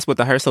 What if that's what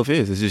the higher self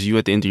is? It's just you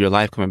at the end of your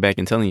life coming back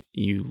and telling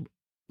you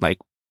like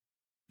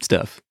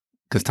stuff.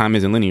 Because time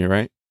isn't linear,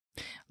 right?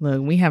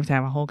 Look, we have to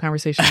have a whole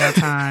conversation about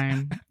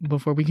time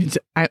before we can.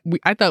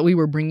 I thought we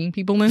were bringing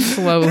people in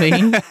slowly.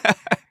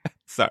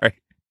 Sorry.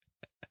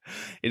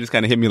 It just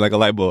kind of hit me like a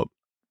light bulb.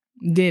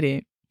 Did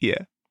it?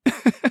 Yeah.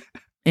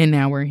 And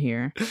now we're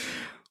here.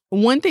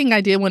 One thing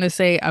I did want to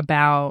say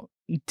about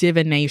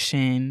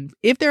divination,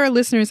 if there are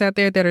listeners out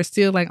there that are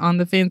still like on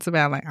the fence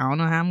about like, I don't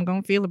know how I'm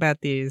going to feel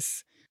about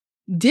this.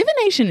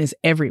 Divination is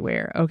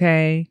everywhere,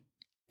 okay?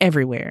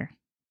 Everywhere.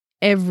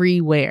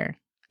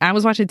 I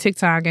was watching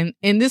TikTok and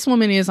this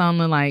woman is on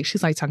the like,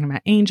 she's like talking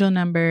about angel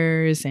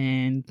numbers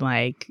and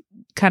like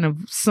kind of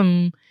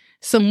some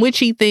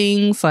witchy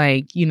things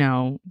like, you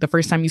know, the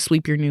first time you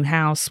sweep your new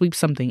house, sweep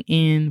something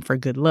in for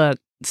good luck,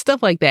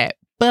 stuff like that.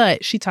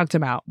 But she talked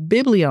about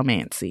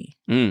bibliomancy,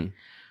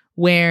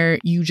 where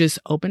you just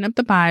open up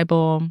the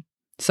Bible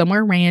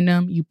somewhere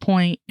random, you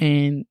point,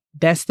 and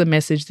that's the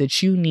message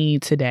that you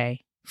need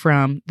today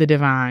from the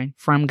divine,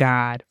 from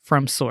God,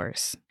 from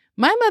source.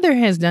 My mother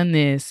has done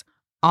this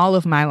all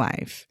of my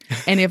life.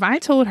 And if I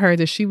told her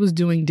that she was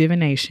doing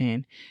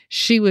divination,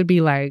 she would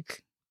be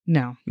like,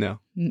 no.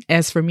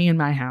 As for me and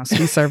my house,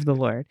 we serve the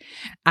Lord.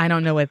 I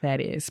don't know what that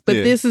is. But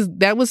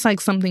that was like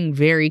something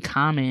very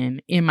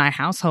common in my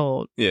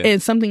household. Yeah.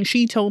 It's something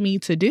she told me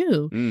to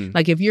do.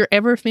 Like if you're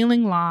ever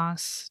feeling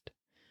lost,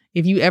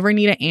 if you ever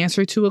need an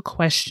answer to a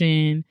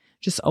question,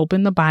 just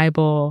open the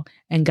Bible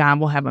and God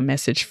will have a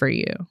message for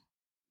you.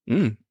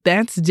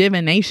 That's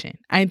divination.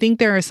 I think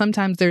there's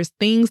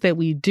things that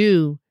we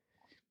do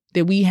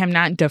that we have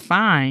not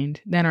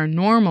defined that are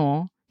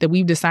normal, that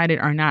we've decided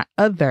are not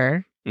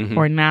other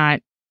or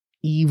not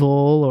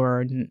evil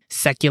or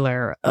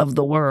secular of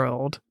the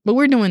world. But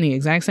we're doing the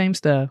exact same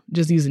stuff,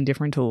 just using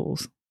different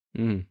tools.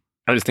 I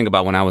just think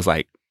about when I was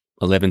like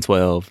 11,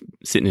 12,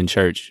 sitting in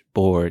church,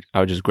 bored.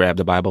 I would just grab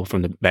the Bible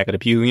from the back of the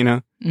pew, you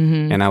know,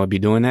 and I would be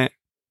doing that.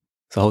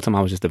 So the whole time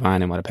I was just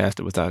divining while the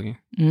pastor was talking.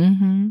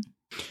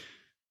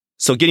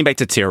 So getting back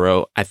to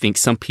tarot, I think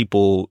some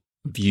people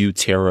view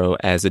tarot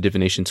as a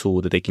divination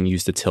tool that they can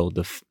use to tell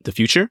the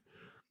future.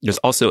 There's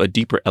also a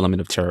deeper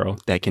element of tarot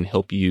that can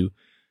help you,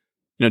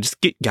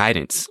 just get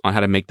guidance on how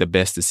to make the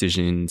best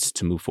decisions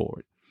to move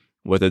forward.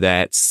 Whether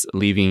that's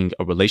leaving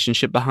a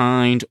relationship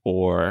behind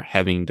or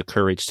having the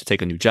courage to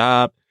take a new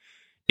job,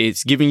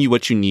 it's giving you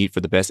what you need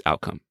for the best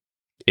outcome.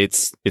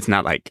 It's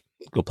not like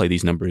go play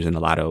these numbers in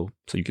the lotto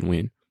so you can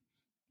win.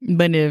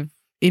 But if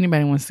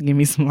anybody wants to give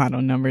me some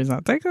lotto numbers,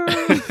 I'll take them.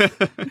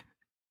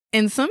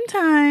 And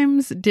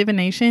sometimes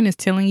divination is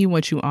telling you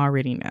what you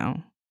already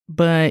know,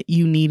 but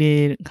you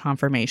needed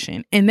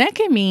confirmation. And that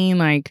can mean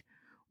like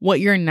what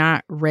you're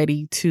not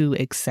ready to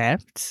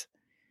accept.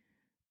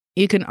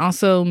 It can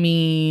also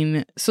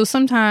mean, so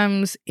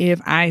sometimes if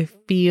I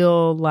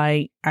feel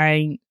like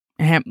I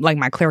have, like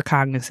my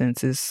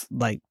claircognizance is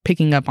like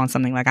picking up on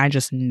something, like I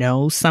just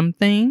know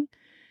something,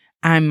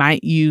 I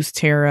might use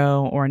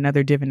tarot or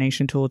another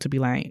divination tool to be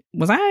like,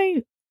 was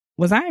I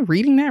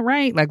reading that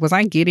right? Like, was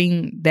I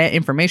getting that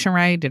information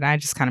right? Did I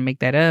just kind of make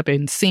that up?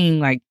 And seeing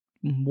like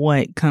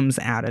what comes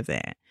out of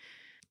that.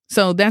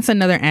 So that's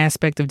another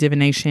aspect of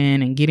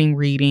divination and getting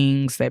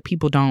readings that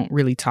people don't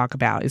really talk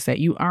about, is that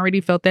you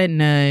already felt that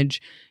nudge.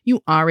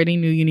 You already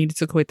knew you needed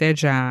to quit that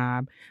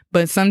job,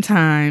 but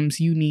sometimes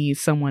you need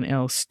someone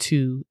else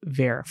to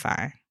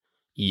verify.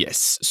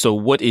 Yes. So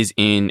what is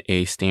in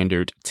a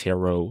standard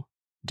tarot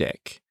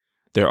deck?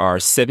 There are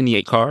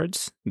 78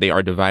 cards. They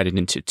are divided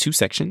into two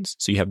sections.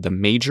 So you have the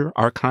major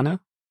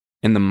arcana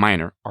and the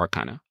minor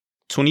arcana.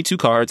 22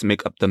 cards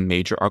make up the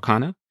major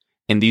arcana,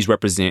 and these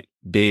represent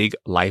big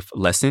life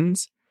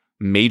lessons,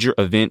 major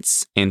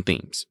events, and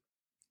themes.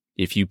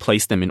 If you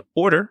place them in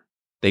order,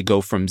 they go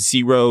from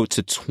 0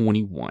 to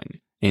 21.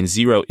 And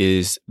 0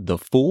 is the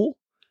Fool,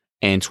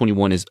 and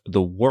 21 is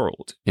the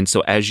World. And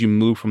so as you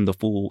move from the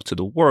Fool to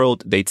the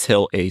World, they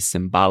tell a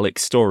symbolic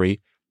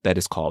story that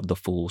is called the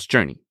Fool's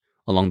Journey.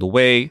 Along the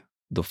way,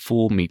 the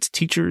Fool meets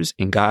teachers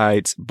and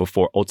guides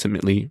before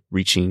ultimately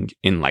reaching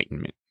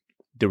enlightenment.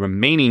 The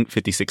remaining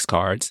 56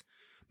 cards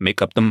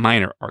make up the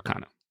minor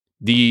arcana.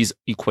 These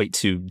equate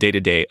to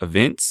day-to-day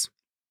events.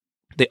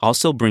 They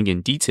also bring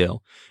in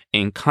detail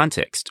and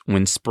context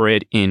when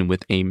spread in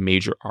with a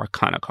major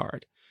arcana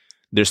card.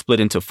 They're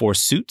split into 4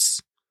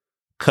 suits: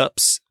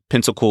 cups,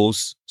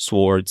 pentacles,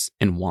 swords,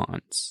 and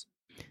wands.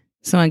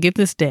 So I get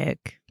this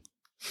deck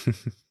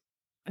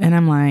and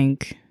I'm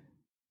like,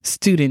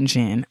 student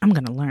Jen. I'm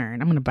going to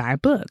learn. I'm going to buy a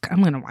book.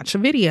 I'm going to watch a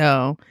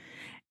video.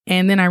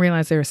 And then I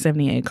realized there were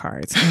 78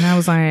 cards. And I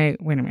was like,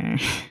 wait a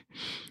minute.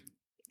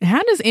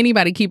 How does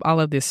anybody keep all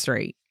of this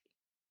straight?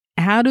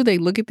 How do they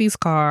look at these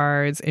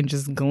cards and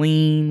just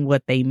glean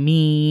what they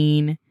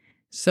mean?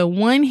 So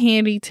one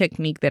handy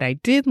technique that I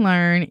did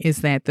learn is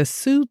that the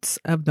suits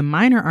of the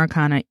minor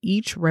arcana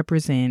each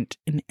represent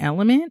an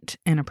element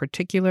and a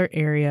particular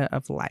area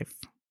of life.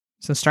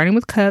 So starting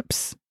with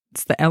cups,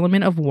 it's the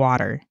element of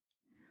water.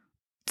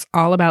 It's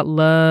all about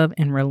love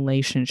and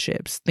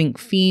relationships. Think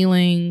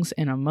feelings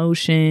and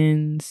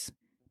emotions.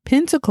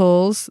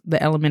 Pentacles,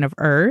 the element of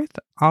earth,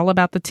 all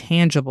about the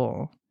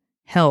tangible,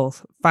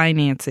 health,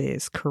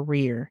 finances,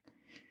 career.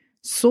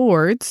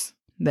 Swords,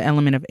 the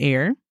element of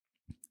air.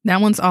 That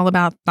one's all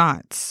about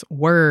thoughts,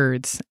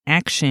 words,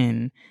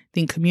 action.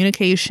 Think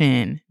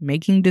communication,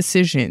 making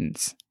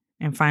decisions.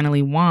 And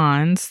finally,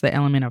 wands, the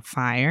element of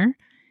fire,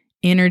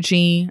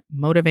 energy,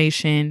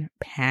 motivation,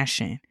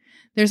 passion.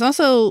 There's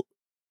also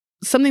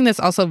something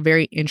that's also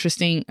very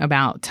interesting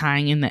about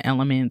tying in the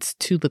elements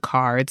to the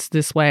cards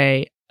this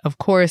way. Of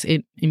course,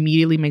 it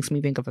immediately makes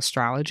me think of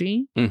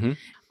astrology. Mm-hmm.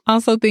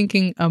 Also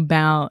thinking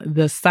about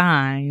the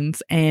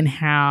signs and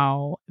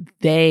how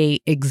they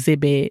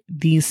exhibit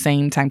these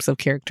same types of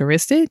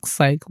characteristics,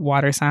 like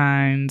water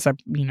signs are,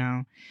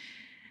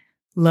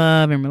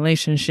 love and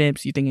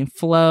relationships. You're thinking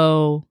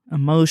flow,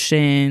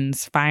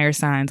 emotions, fire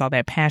signs, all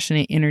that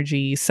passionate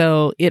energy.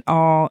 So it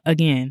all,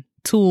 again,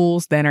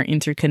 tools that are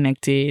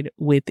interconnected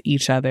with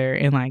each other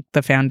and like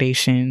the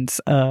foundations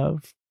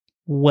of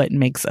what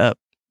makes up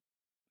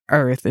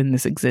Earth in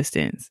this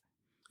existence.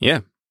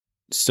 Yeah.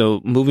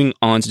 So moving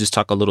on to just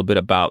talk a little bit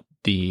about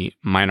the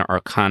minor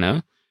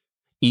arcana.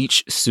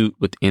 Each suit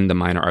within the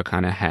minor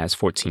arcana has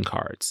 14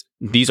 cards.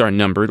 These are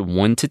numbered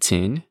 1 to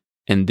 10,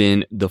 and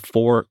then the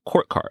 4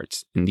 court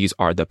cards. And these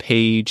are the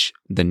page,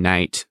 the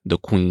knight, the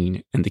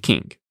queen, and the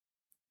king.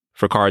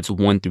 For cards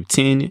 1 through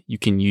 10, you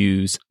can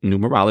use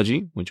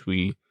numerology, which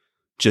we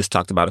just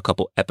talked about a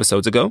couple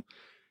episodes ago.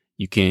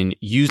 You can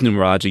use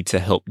numerology to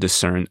help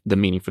discern the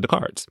meaning for the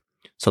cards.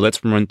 So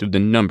let's run through the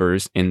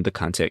numbers in the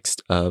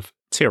context of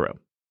tarot.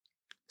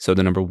 So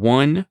the number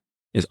 1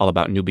 is all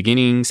about new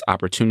beginnings,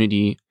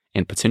 opportunity,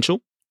 and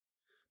potential.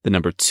 The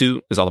number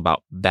 2 is all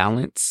about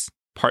balance,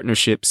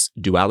 partnerships,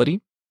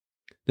 duality.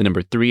 The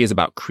number 3 is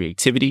about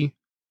creativity,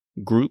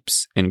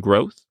 groups, and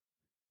growth.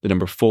 The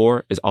number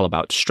 4 is all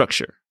about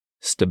structure,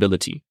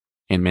 stability,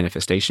 and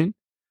manifestation.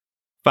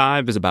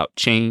 5 is about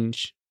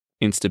change,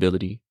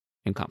 instability,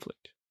 and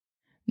conflict.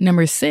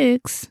 Number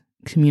 6,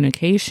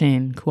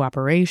 communication,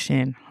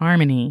 cooperation,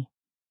 harmony.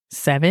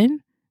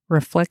 7,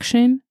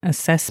 reflection,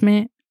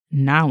 assessment,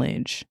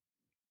 knowledge.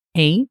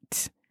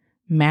 8,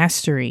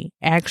 mastery,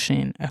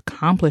 action,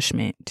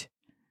 accomplishment.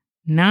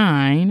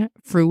 9,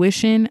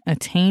 fruition,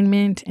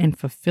 attainment, and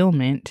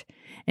fulfillment.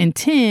 And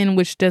 10,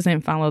 which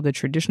doesn't follow the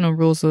traditional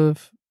rules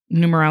of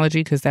numerology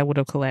because that would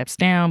have collapsed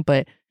down.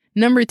 But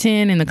number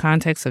 10 in the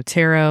context of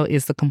tarot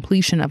is the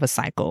completion of a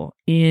cycle,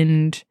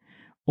 end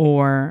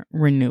or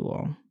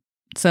renewal.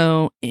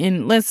 So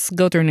let's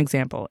go through an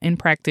example. In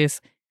practice,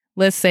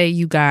 let's say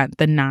you got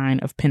the 9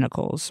 of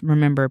Pentacles.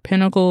 Remember,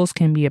 Pentacles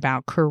can be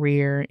about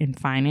career and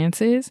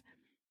finances.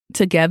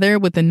 Together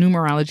with the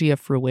numerology of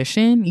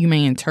fruition, you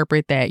may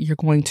interpret that you're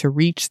going to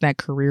reach that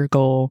career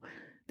goal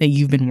that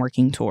you've been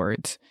working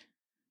towards.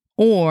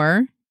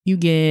 Or you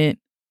get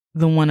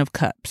the 1 of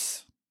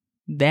Cups.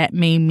 That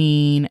may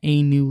mean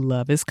a new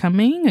love is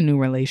coming, a new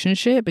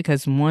relationship,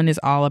 because 1 is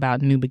all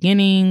about new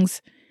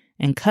beginnings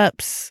and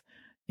Cups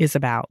is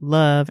about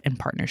love and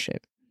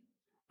partnership.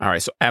 All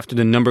right. So after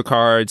the number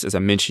cards, as I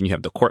mentioned, you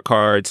have the court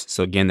cards.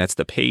 So again, that's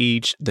the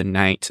page, the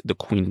knight, the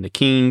queen, and the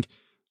king.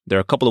 There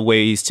are a couple of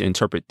ways to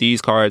interpret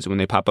these cards when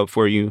they pop up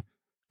for you.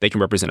 They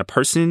can represent a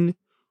person,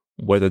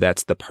 whether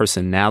that's the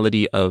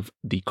personality of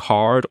the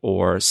card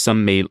or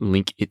some may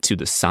link it to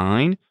the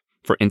sign.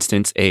 For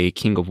instance, a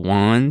King of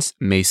Wands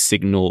may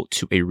signal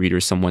to a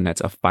reader someone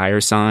that's a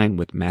fire sign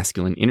with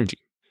masculine energy.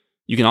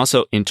 You can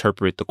also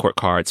interpret the court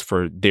cards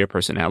for their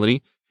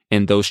personality,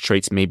 and those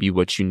traits may be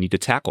what you need to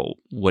tackle,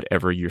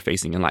 whatever you're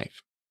facing in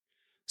life.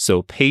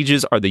 So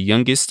pages are the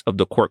youngest of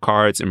the court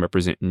cards and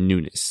represent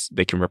newness.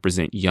 They can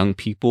represent young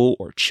people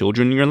or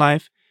children in your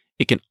life.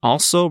 It can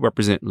also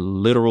represent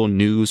literal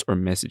news or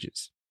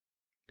messages.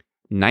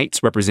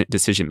 Knights represent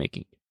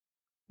decision-making,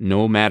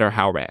 no matter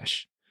how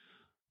rash.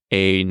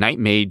 A knight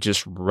may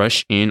just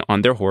rush in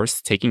on their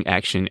horse, taking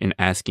action and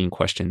asking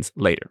questions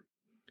later.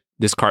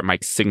 This card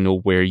might signal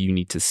where you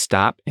need to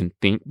stop and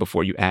think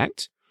before you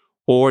act,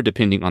 or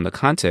depending on the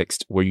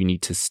context, where you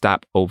need to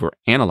stop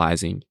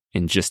over-analyzing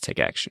and just take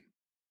action.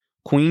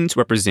 Queens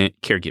represent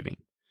caregiving.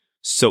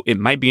 So it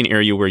might be an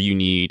area where you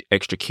need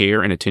extra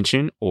care and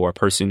attention, or a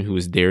person who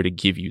is there to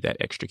give you that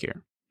extra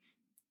care.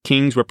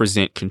 Kings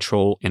represent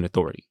control and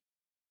authority.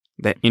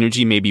 That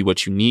energy may be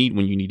what you need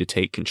when you need to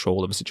take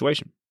control of a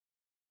situation.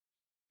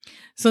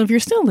 So if you're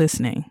still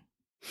listening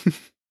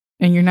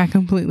and you're not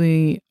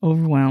completely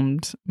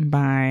overwhelmed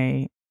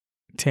by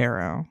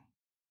tarot,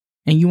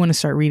 and you want to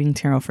start reading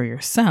tarot for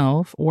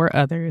yourself or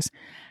others,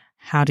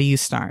 how do you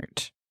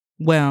start?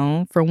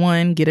 Well, for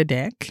one, get a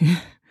deck.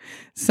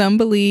 Some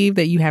believe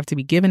that you have to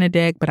be given a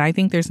deck, but I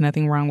think there's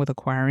nothing wrong with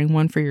acquiring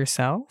one for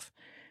yourself.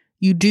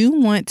 You do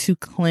want to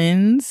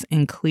cleanse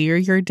and clear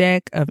your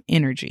deck of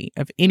energy,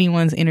 of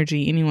anyone's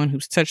energy, anyone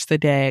who's touched the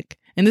deck.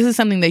 And this is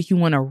something that you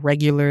want to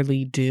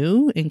regularly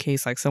do in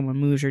case like someone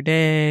moves your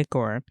deck,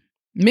 or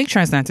Mick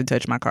tries not to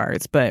touch my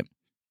cards, but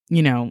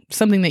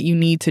something that you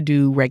need to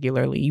do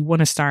regularly. You want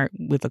to start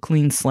with a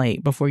clean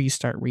slate before you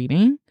start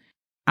reading.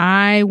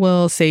 I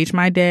will sage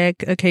my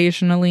deck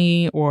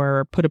occasionally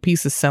or put a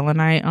piece of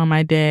selenite on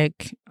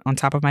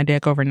top of my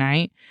deck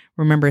overnight.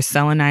 Remember,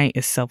 selenite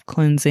is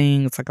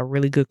self-cleansing. It's like a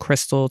really good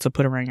crystal to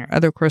put around your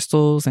other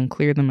crystals and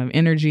clear them of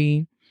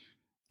energy.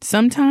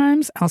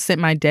 Sometimes I'll set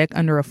my deck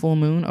under a full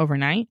moon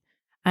overnight.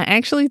 I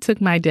actually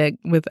took my deck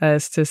with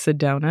us to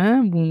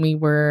Sedona when we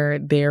were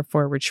there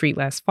for a retreat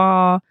last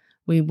fall.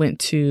 We went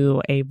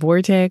to a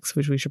vortex,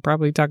 which we should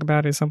probably talk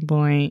about at some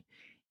point.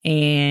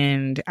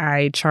 And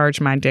I charged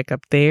my deck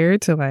up there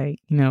to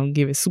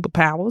give it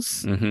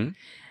superpowers. Mm-hmm.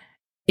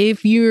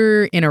 If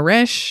you're in a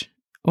rush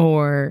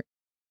or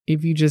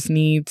if you just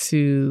need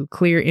to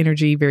clear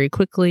energy very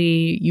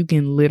quickly, you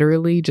can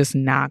literally just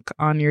knock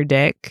on your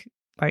deck,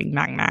 like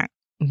knock, knock,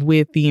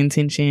 with the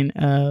intention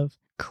of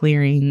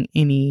clearing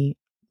any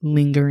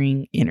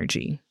lingering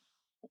energy.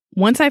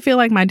 Once I feel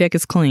like my deck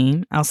is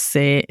clean, I'll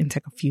sit and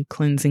take a few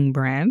cleansing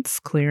breaths,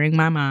 clearing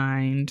my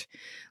mind.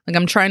 Like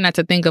I'm trying not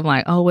to think of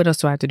what else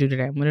do I have to do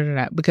today?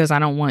 Because I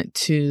don't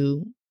want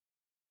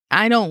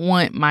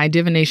my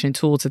divination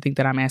tool to think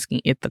that I'm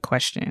asking it the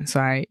question. So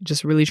I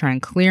just really try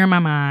and clear my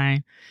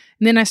mind.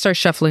 And then I start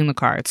shuffling the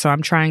cards. So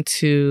I'm trying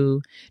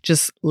to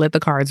just let the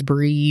cards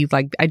breathe.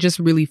 Like I just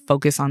really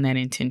focus on that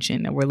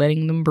intention that we're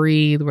letting them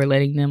breathe. We're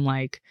letting them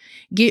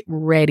get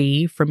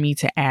ready for me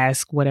to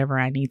ask whatever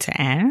I need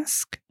to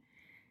ask.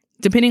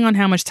 Depending on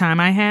how much time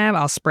I have,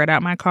 I'll spread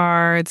out my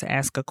cards,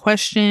 ask a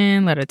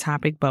question, let a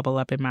topic bubble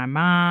up in my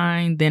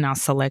mind, then I'll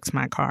select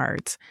my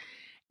cards.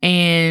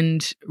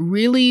 And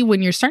really,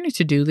 when you're starting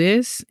to do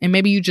this, and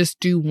maybe you just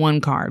do one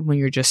card when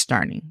you're just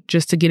starting,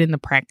 just to get in the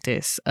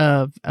practice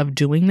of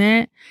doing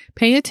that,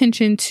 pay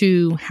attention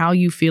to how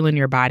you feel in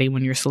your body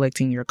when you're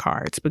selecting your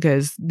cards,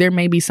 because there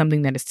may be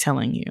something that is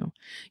telling you.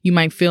 You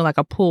might feel like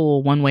a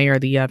pull one way or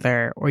the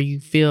other, or you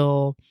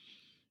feel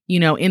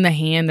in the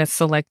hand that's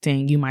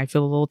selecting, you might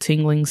feel a little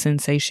tingling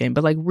sensation,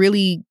 but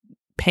really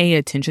pay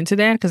attention to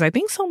that. Because I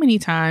think so many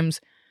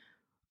times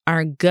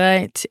our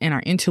gut and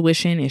our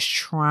intuition is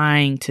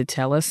trying to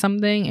tell us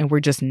something and we're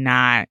just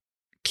not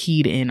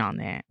keyed in on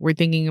that. We're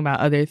thinking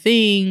about other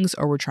things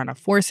or we're trying to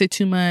force it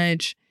too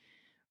much.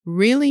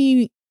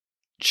 Really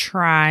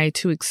try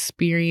to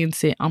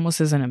experience it almost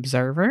as an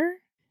observer.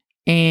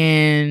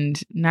 And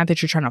not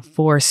that you're trying to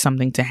force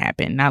something to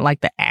happen, not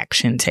like the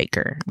action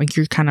taker.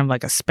 You're kind of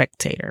like a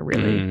spectator,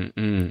 really.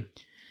 Mm-hmm.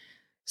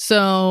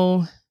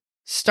 So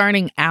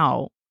starting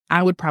out,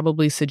 I would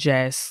probably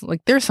suggest,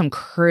 there's some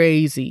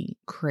crazy,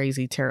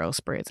 crazy tarot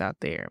spreads out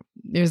there.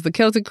 There's the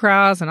Celtic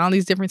Cross and all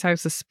these different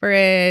types of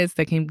spreads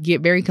that can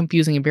get very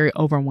confusing and very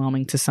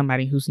overwhelming to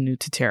somebody who's new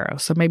to tarot.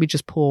 So maybe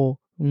just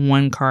pull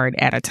one card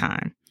at a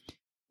time.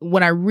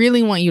 What I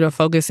really want you to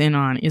focus in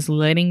on is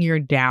letting your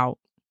doubt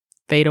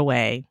fade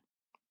away.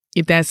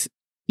 If that's,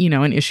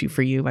 an issue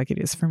for you, like it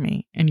is for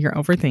me, and you're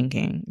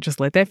overthinking, just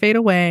let that fade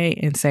away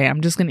and say, I'm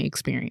just going to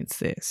experience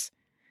this.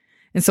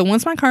 And so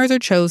once my cards are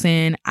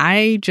chosen,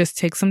 I just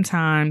take some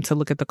time to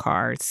look at the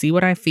cards, see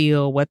what I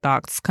feel, what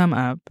thoughts come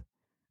up.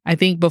 I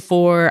think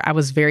before I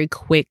was very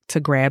quick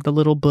to grab the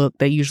little book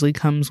that usually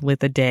comes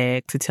with a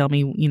deck to tell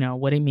me,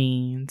 what it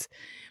means.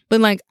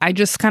 But I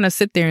just kind of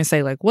sit there and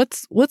say,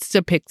 what's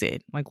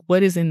depicted?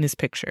 What is in this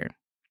picture?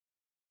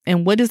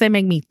 And what does that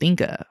make me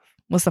think of?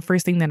 What's the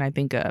first thing that I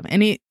think of?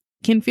 And it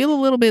can feel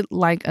a little bit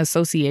like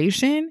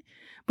association,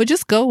 but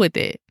just go with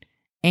it.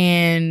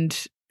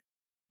 And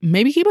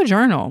maybe keep a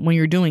journal when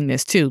you're doing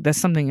this too.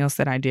 That's something else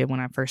that I did when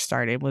I first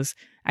started was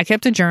I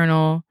kept a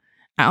journal.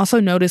 I also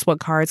noticed what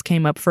cards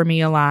came up for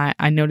me a lot.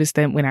 I noticed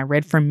that when I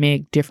read from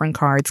Mick, different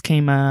cards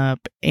came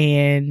up.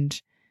 And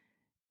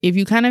if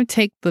you kind of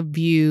take the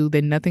view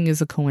that nothing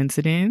is a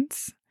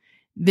coincidence,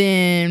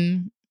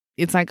 then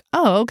it's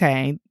oh,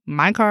 okay,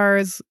 my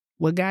cards,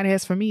 what God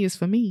has for me is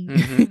for me.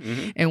 Mm-hmm,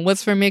 mm-hmm. And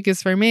what's for Mick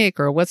is for Mick,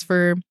 or what's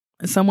for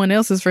someone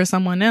else is for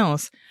someone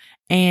else.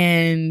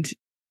 And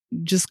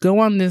just go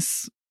on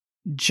this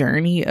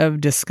journey of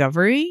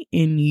discovery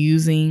in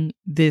using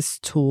this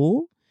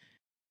tool.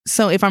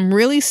 So if I'm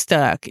really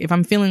stuck, if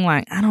I'm feeling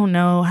I don't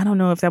know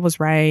if that was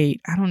right.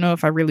 I don't know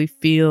if I really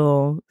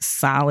feel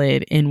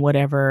solid in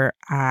whatever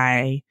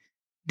I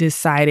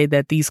decided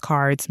that these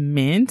cards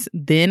meant,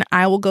 then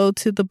I will go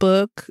to the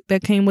book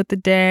that came with the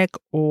deck,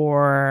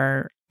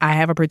 or I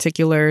have a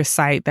particular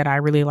site that I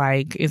really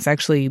like. It's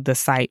actually the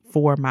site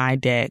for my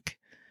deck.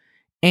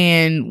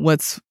 And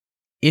what's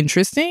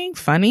interesting,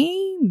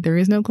 funny, there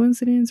is no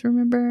coincidence,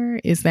 remember,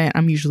 is that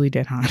I'm usually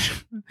dead on.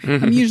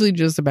 I'm usually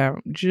just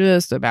about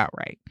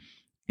right.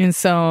 And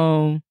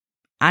so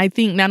I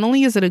think not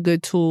only is it a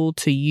good tool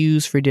to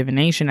use for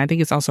divination, I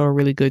think it's also a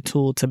really good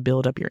tool to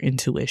build up your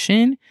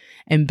intuition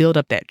and build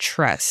up that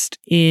trust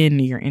in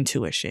your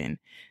intuition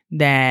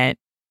that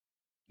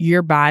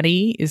your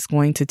body is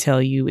going to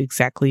tell you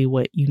exactly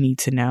what you need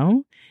to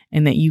know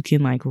and that you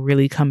can like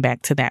really come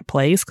back to that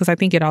place. Because I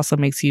think it also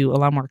makes you a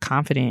lot more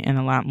confident and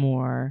a lot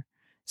more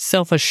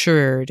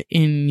self-assured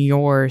in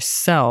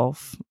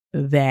yourself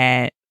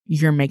that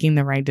you're making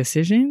the right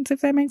decisions,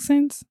 if that makes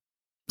sense.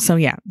 So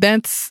yeah,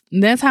 that's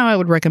how I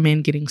would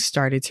recommend getting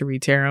started to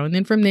read tarot. And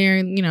then from there,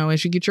 you know,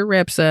 as you get your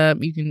reps up,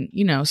 you can,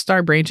 you know,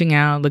 start branching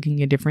out,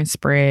 looking at different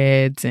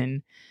spreads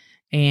and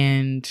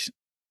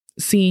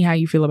seeing how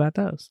you feel about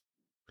those.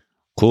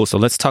 Cool. So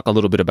let's talk a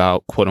little bit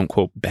about quote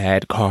unquote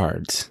bad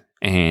cards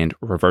and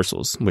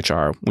reversals, which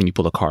are when you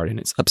pull a card and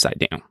it's upside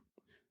down.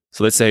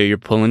 So let's say you're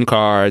pulling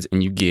cards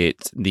and you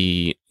get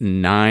the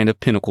 9 of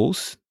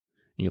Pentacles.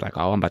 And you're like,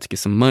 oh, I'm about to get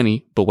some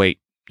money. But wait,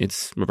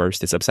 it's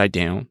reversed. It's upside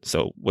down.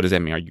 So what does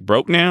that mean? Are you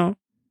broke now?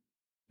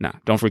 Nah,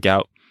 don't freak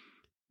out.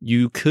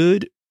 You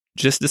could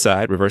just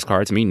decide reverse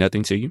cards mean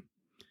nothing to you.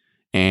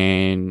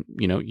 And,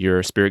 you know,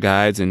 your spirit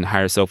guides and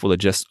higher self will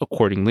adjust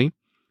accordingly.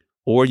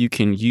 Or you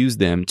can use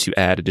them to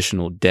add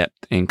additional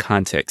depth and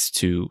context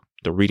to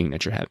the reading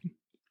that you're having.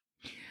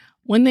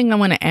 One thing I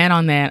want to add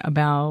on that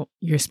about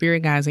your spirit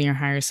guides and your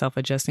higher self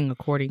adjusting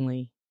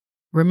accordingly.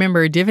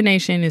 Remember,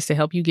 divination is to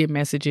help you get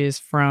messages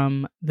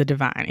from the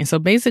divine. And so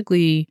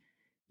basically,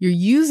 you're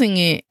using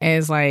it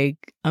as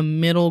like a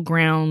middle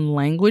ground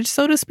language,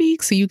 so to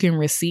speak, so you can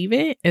receive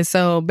it. And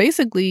so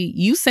basically,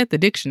 you set the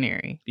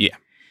dictionary. Yeah.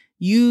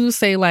 You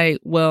say like,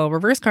 well,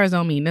 reverse cards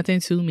don't mean nothing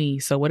to me.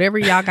 So whatever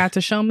y'all got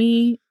to show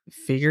me,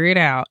 figure it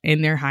out.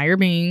 And they're higher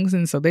beings.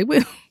 And so they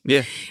will.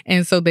 Yeah.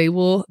 And so they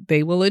will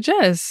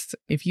adjust.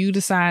 If you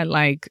decide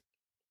like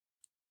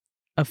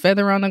a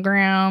feather on the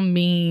ground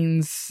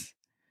means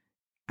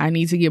I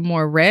need to get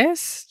more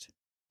rest,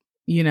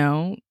 you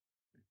know,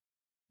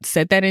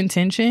 set that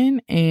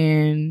intention.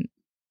 And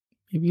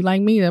if you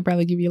like me, they'll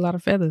probably give you a lot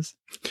of feathers.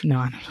 No,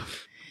 I don't know.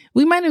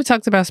 We might have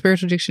talked about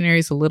spiritual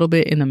dictionaries a little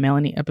bit in the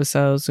Melanie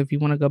episode. So if you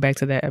want to go back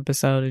to that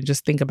episode and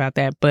just think about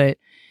that, but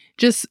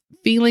just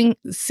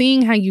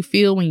seeing how you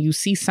feel when you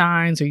see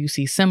signs or you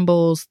see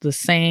symbols, the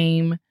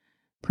same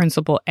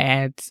principle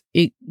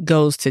it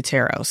goes to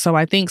tarot. So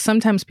I think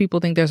sometimes people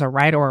think there's a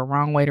right or a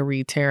wrong way to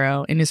read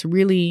tarot, and it's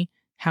really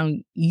how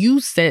you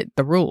set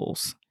the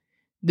rules.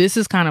 This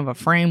is kind of a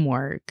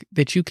framework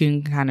that you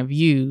can kind of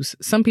use.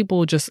 Some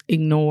people just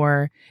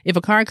ignore. If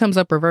a card comes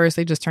up reverse,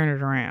 they just turn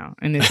it around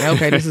and they say,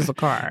 okay, this is a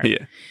card.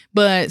 Yeah.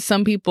 But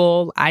some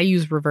people, I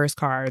use reverse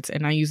cards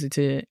and I use it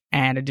to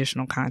add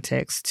additional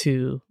context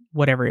to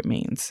whatever it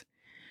means.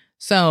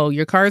 So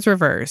your card's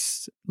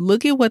reversed.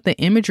 Look at what the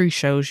imagery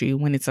shows you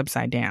when it's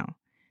upside down.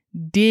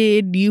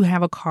 Did you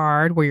have a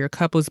card where your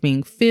cup was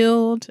being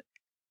filled?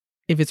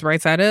 If it's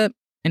right side up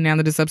and now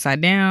that it's upside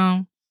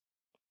down,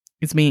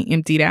 it's being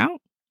emptied out.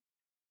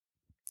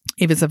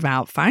 If it's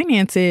about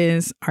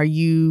finances, are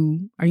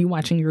you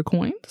watching your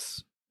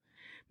coins?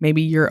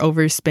 Maybe you're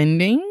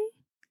overspending.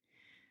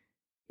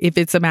 If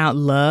it's about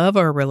love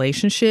or a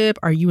relationship,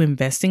 are you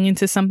investing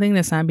into something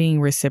that's not being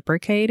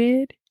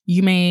reciprocated?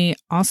 You may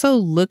also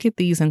look at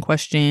these and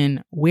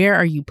question, where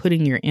are you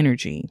putting your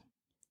energy?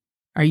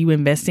 Are you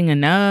investing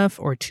enough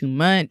or too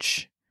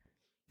much?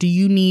 Do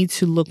you need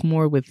to look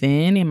more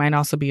within? It might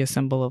also be a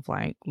symbol of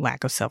like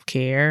lack of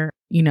self-care.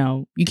 You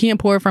know, you can't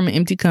pour from an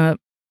empty cup,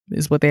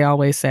 is what they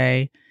always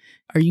say.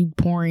 Are you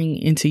pouring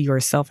into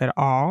yourself at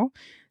all?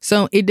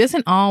 So it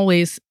doesn't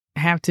always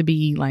have to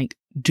be like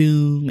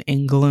doom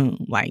and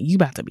gloom. Like you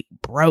about to be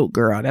broke,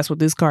 girl. That's what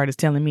this card is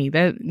telling me.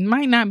 That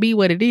might not be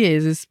what it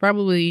is. It's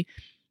probably,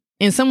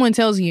 and someone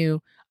tells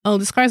you, oh,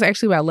 this card is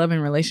actually about love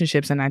and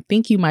relationships. And I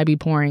think you might be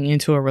pouring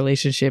into a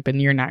relationship and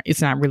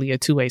it's not really a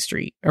two-way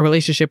street, a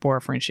relationship or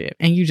a friendship.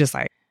 And you just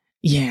like,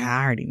 yeah,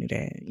 I already knew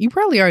that. You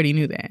probably already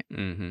knew that.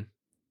 Mm-hmm.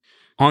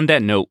 On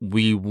that note,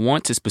 we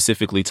want to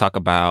specifically talk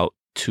about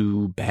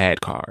 2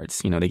 bad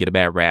cards. You know, they get a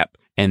bad rap,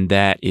 and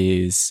that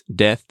is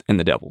Death and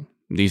the Devil.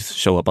 These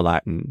show up a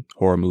lot in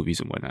horror movies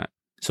and whatnot.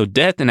 So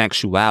death in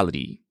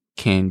actuality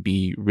can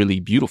be really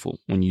beautiful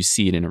when you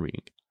see it in a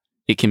reading.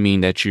 It can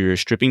mean that you're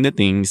stripping the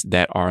things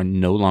that are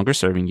no longer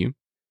serving you.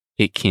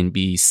 It can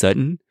be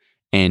sudden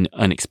and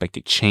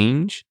unexpected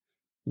change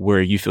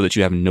where you feel that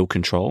you have no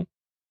control.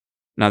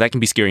 Now, that can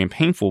be scary and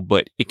painful,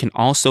 but it can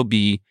also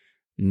be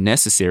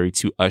necessary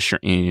to usher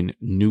in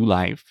new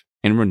life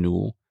and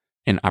renewal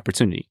and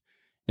opportunity.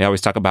 They always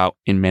talk about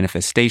in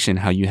manifestation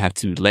how you have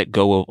to let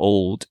go of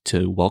old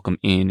to welcome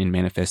in and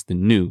manifest the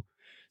new.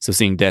 So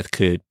seeing death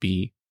could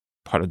be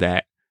part of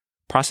that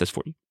process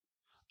for you.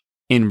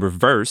 In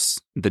reverse,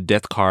 the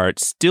death card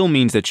still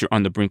means that you're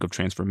on the brink of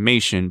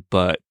transformation,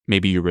 but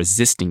maybe you're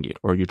resisting it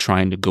or you're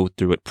trying to go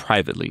through it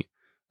privately.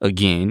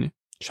 Again,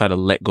 try to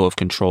let go of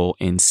control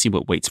and see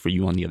what waits for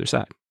you on the other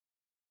side.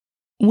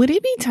 Would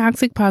it be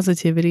toxic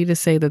positivity to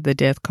say that the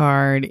death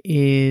card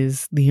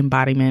is the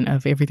embodiment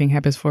of everything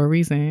happens for a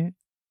reason?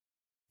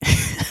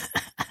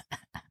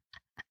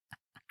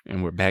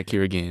 And we're back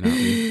here again, aren't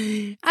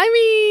we? I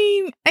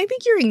mean, I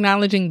think you're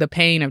acknowledging the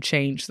pain of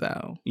change,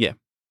 though. Yeah.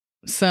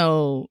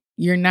 So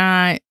you're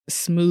not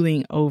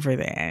smoothing over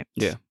that.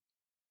 Yeah.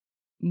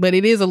 But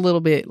it is a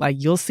little bit like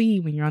you'll see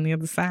when you're on the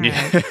other side.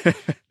 Yeah.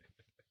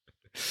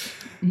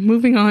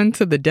 Moving on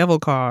to the devil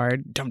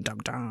card. Dum, dum,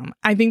 dum.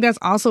 I think that's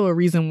also a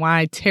reason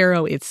why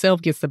tarot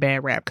itself gets the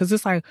bad rap. Because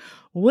it's like,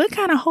 what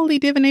kind of holy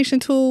divination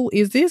tool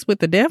is this with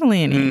the devil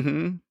in it?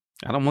 Mm-hmm.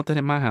 I don't want that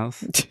in my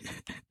house.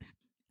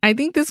 I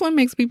think this one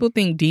makes people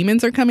think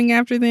demons are coming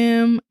after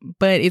them,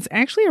 but it's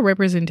actually a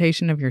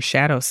representation of your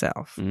shadow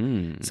self.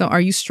 So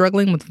are you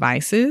struggling with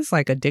vices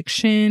like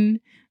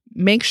addiction?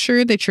 Make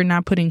sure that you're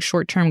not putting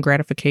short-term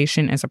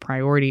gratification as a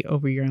priority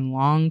over your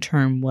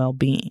long-term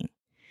well-being.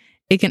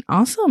 It can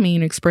also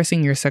mean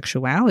expressing your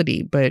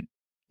sexuality, but,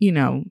 you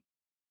know,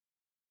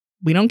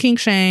 we don't kink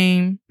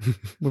shame.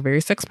 We're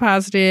very sex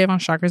positive on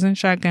Chakras and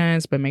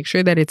Shotguns, but make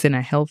sure that it's in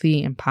a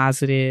healthy and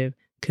positive,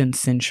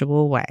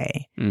 consensual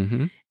way.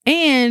 Mm-hmm.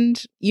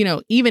 And, you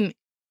know, even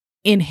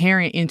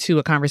inherent into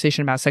a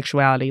conversation about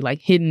sexuality,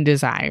 like hidden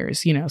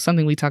desires, you know,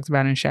 something we talked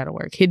about in shadow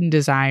work, hidden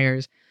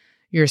desires.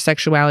 Your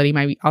sexuality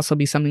might also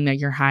be something that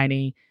you're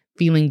hiding,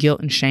 feeling guilt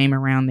and shame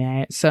around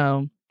that.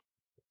 So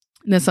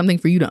that's something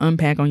for you to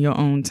unpack on your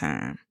own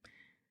time.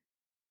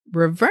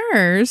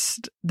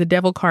 Reversed, the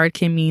devil card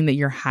can mean that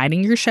you're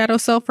hiding your shadow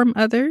self from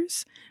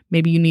others.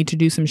 Maybe you need to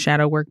do some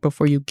shadow work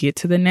before you get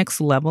to the next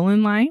level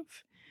in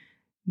life.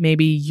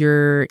 Maybe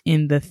you're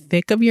in the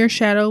thick of your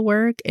shadow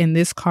work, and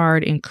this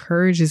card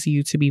encourages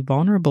you to be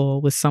vulnerable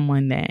with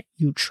someone that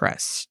you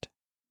trust.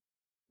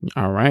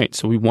 All right.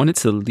 So we wanted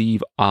to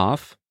leave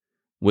off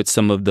with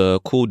some of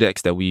the cool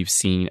decks that we've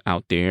seen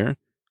out there.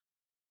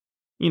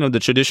 You know, the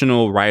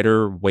traditional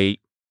Rider-Waite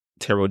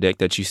tarot deck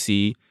that you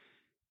see,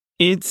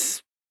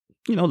 it's,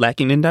 you know,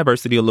 lacking in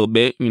diversity a little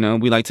bit. You know,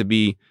 we like to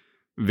be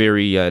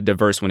very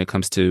diverse when it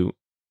comes to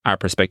our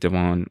perspective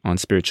on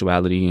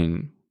spirituality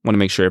and want to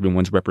make sure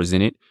everyone's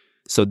represented.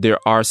 So there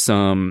are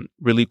some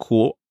really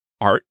cool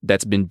art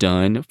that's been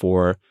done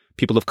for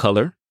people of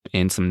color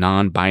and some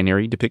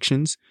non-binary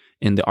depictions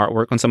in the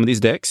artwork on some of these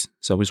decks.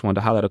 So we just wanted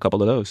to highlight a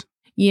couple of those.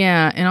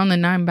 Yeah. And on the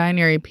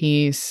non-binary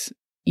piece,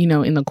 you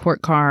know, in the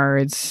court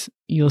cards,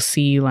 you'll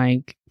see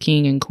like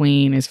king and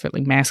queen is for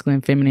like masculine,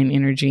 feminine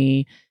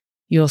energy.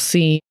 You'll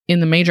see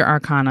in the major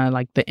arcana,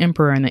 like the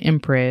emperor and the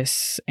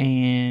empress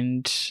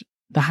and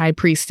the high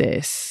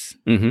priestess.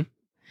 Mm-hmm.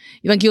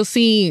 Like you'll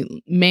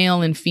see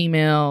male and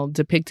female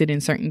depicted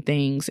in certain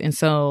things. And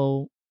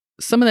so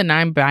some of the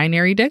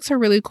non-binary decks are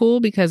really cool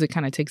because it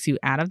kind of takes you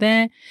out of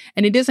that.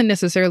 And it doesn't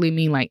necessarily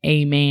mean like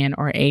a man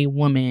or a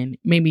woman.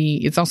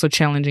 Maybe it's also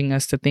challenging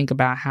us to think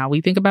about how we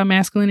think about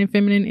masculine and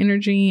feminine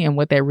energy and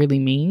what that really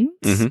means.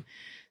 Mm-hmm.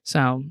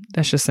 So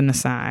that's just an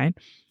aside.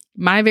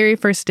 My very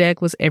first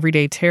deck was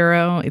Everyday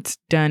Tarot. It's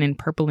done in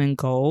purple and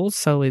gold.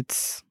 So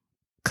it's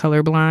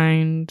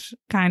colorblind,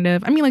 kind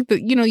of. I mean, like,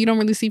 you don't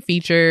really see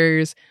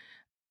features.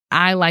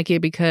 I like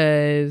it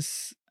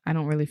because I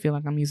don't really feel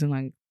like I'm using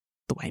like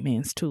the white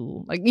man's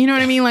tool. Like, you know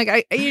what I mean?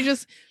 Like,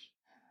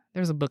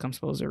 there's a book I'm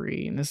supposed to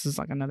read, and this is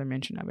like another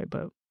mention of it,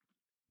 but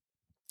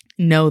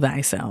Know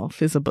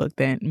Thyself is a book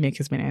that Mick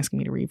has been asking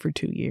me to read for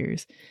 2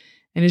 years.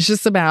 And it's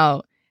just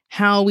about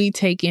how we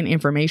take in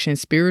information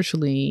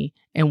spiritually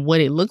and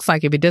what it looks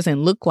like. If it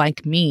doesn't look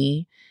like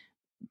me,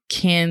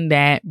 can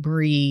that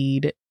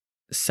breed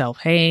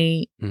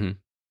self-hate? Mm-hmm.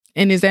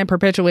 And is that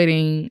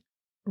perpetuating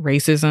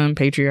racism,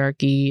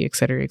 patriarchy, et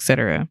cetera, et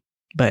cetera?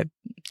 But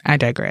I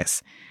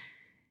digress.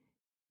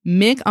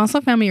 Mick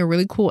also found me a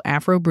really cool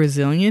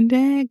Afro-Brazilian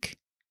deck.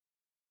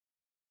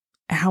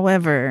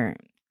 However,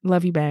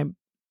 love you, babe.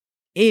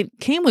 It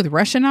came with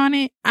Russian on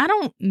it. I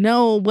don't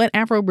know what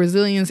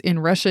Afro-Brazilians in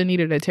Russia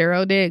needed a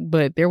tarot deck,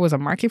 but there was a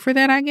market for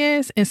that, I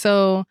guess. And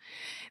so,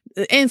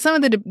 and some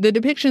of the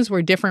depictions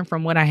were different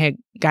from what I had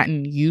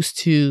gotten used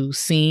to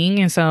seeing.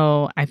 And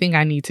so I think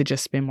I need to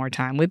just spend more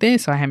time with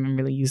it. So I haven't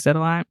really used it a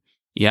lot.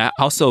 Yeah,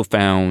 I also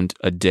found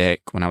a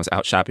deck when I was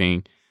out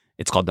shopping.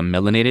 It's called the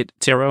Melanated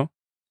Tarot.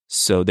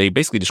 So they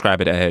basically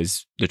describe it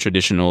as the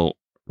traditional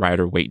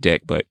Rider-Waite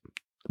deck, but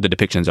the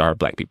depictions are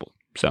Black people.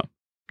 So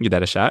give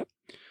that a shot.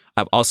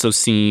 I've also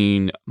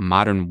seen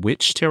Modern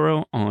Witch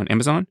Tarot on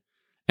Amazon,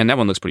 and that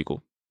one looks pretty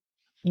cool.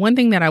 One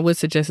thing that I would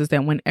suggest is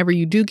that whenever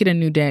you do get a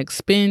new deck,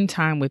 spend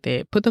time with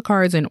it. Put the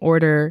cards in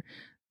order,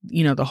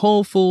 you know, the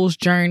whole fool's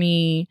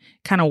journey,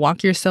 kind of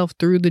walk yourself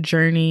through the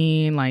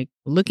journey, like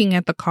looking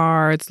at the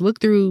cards,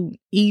 look through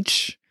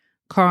each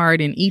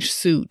card in each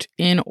suit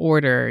in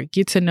order,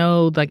 get to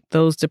know like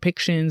those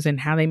depictions and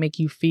how they make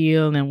you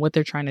feel and what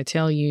they're trying to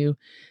tell you,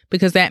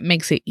 because that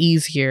makes it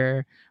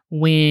easier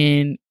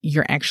when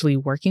you're actually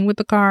working with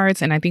the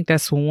cards. And I think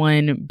that's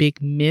one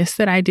big miss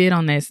that I did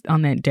on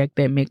that deck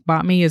that Mick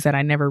bought me, is that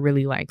I never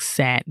really like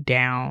sat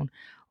down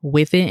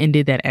with it and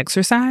did that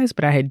exercise,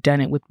 but I had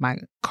done it with my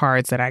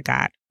cards that I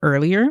got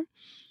earlier.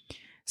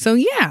 So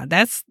yeah,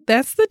 that's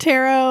the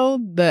tarot,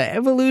 the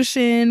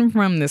evolution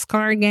from this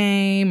card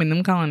game and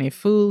them calling it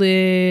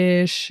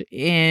foolish.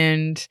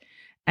 And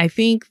I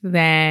think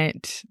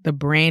that the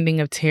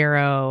branding of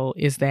tarot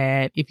is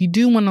that if you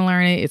do want to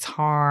learn it, it's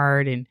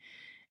hard and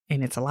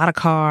it's a lot of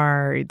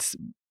cards.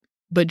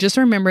 But just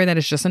remember that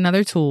it's just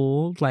another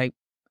tool. Like,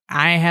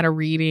 I had a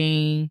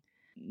reading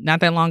not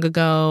that long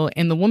ago,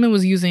 and the woman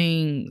was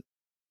using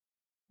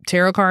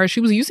tarot cards.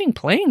 She was using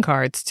playing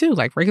cards too,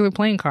 like regular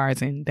playing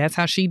cards, and that's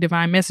how she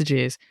divined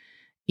messages.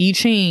 I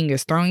Ching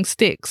is throwing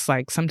sticks.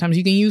 Like, sometimes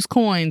you can use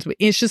coins, but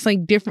it's just like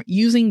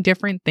using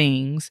different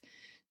things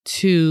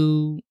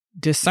to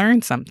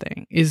discern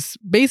something is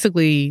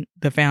basically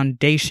the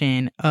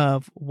foundation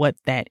of what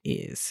that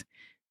is.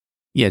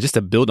 Yeah, just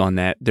to build on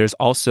that, there's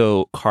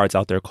also cards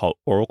out there called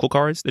oracle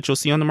cards that you'll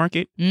see on the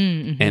market.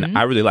 Mm-hmm. And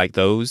I really like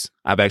those.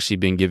 I've actually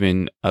been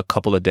given a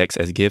couple of decks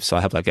as gifts. So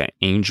I have like an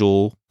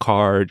angel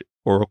card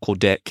oracle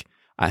deck.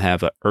 I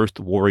have an earth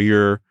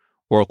warrior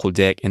oracle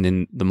deck. And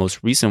then the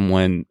most recent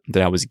one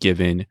that I was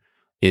given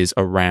is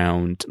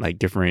around like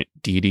different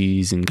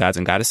deities and gods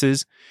and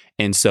goddesses.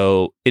 And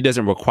so it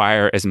doesn't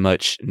require as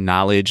much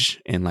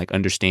knowledge and like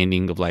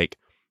understanding of like,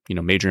 you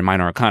know, major and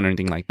minor arcana or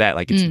anything like that.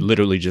 Like, it's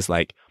literally just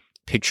like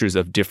pictures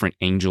of different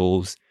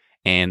angels,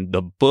 and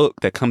the book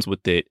that comes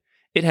with it,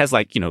 it has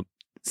like, you know,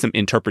 some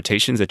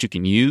interpretations that you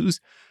can use.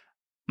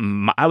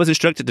 I was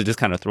instructed to just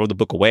kind of throw the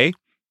book away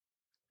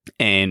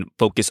and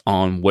focus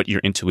on what your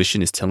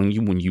intuition is telling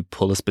you when you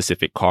pull a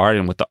specific card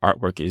and what the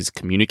artwork is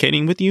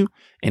communicating with you.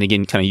 And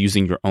again, kind of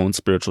using your own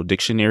spiritual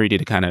dictionary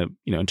to kind of,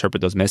 you know, interpret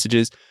those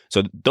messages.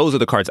 So those are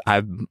the cards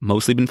I've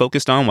mostly been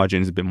focused on, while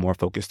Jen's been more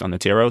focused on the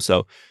tarot.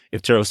 So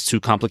if tarot's too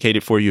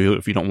complicated for you,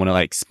 if you don't want to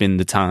like spend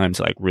the time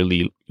to like really,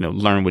 you know,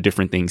 learn what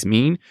different things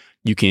mean,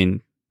 you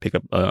can pick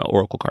up an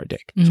oracle card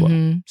deck as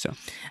well. So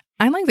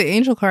I like the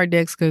angel card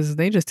decks because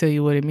they just tell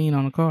you what it means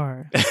on the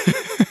card.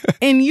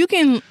 And you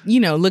can, you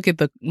know, look at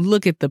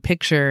the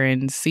picture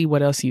and see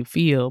what else you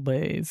feel,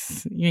 but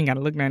you ain't got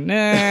to look at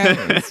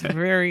that. It's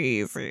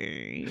very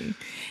easy.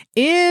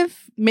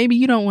 If maybe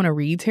you don't want to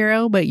read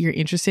tarot, but you're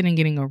interested in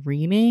getting a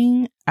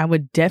reading, I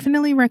would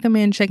definitely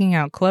recommend checking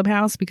out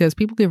Clubhouse because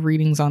people give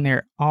readings on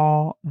there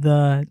all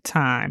the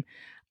time.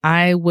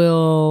 I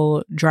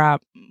will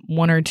drop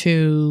one or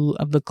two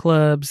of the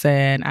clubs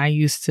that I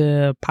used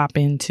to pop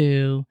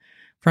into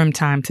from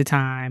time to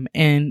time.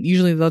 And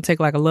usually they'll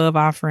take like a love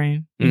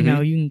offering. You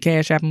know, you can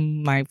cash app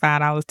them like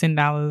 $5,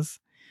 $10,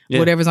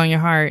 whatever's on your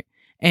heart.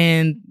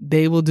 And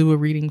they will do a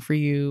reading for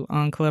you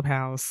on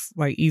Clubhouse,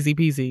 like easy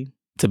peasy.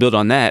 To build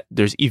on that,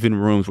 there's even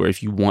rooms where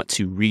if you want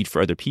to read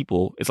for other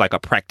people, it's like a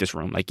practice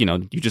room. Like, you know,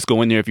 you just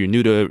go in there if you're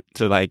new to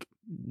like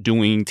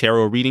doing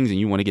tarot readings and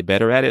you want to get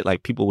better at it.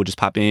 Like, people will just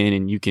pop in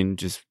and you can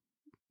just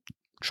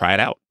try it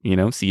out, you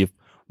know, see if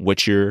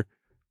what you're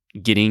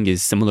getting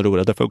is similar to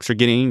what other folks are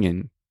getting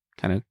and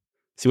kind of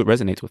see what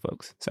resonates with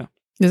folks. So,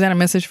 is that a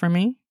message for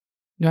me?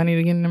 Do I need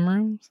to get in them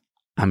rooms?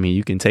 I mean,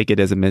 you can take it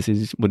as a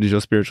message. What does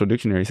your spiritual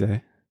dictionary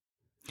say?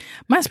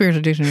 My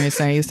spiritual dictionary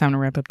say it's time to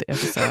wrap up the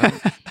episode.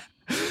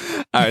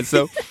 All right.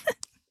 So,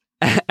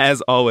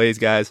 as always,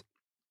 guys,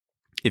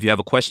 if you have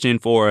a question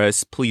for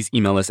us, please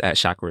email us at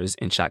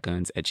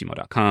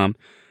chakrasandshotguns@gmail.com.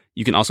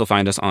 You can also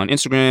find us on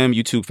Instagram,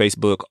 YouTube,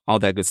 Facebook, all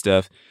that good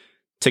stuff.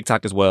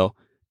 TikTok as well.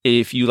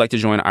 If you'd like to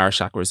join our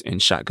Chakras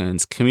and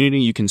Shotguns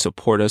community, you can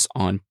support us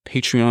on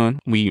Patreon.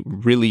 We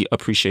really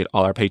appreciate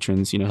all our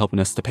patrons, you know, helping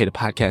us to pay the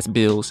podcast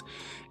bills.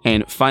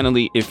 And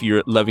finally, if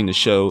you're loving the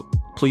show,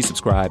 please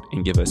subscribe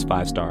and give us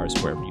 5 stars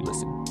wherever you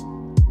listen.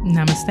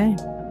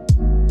 Namaste.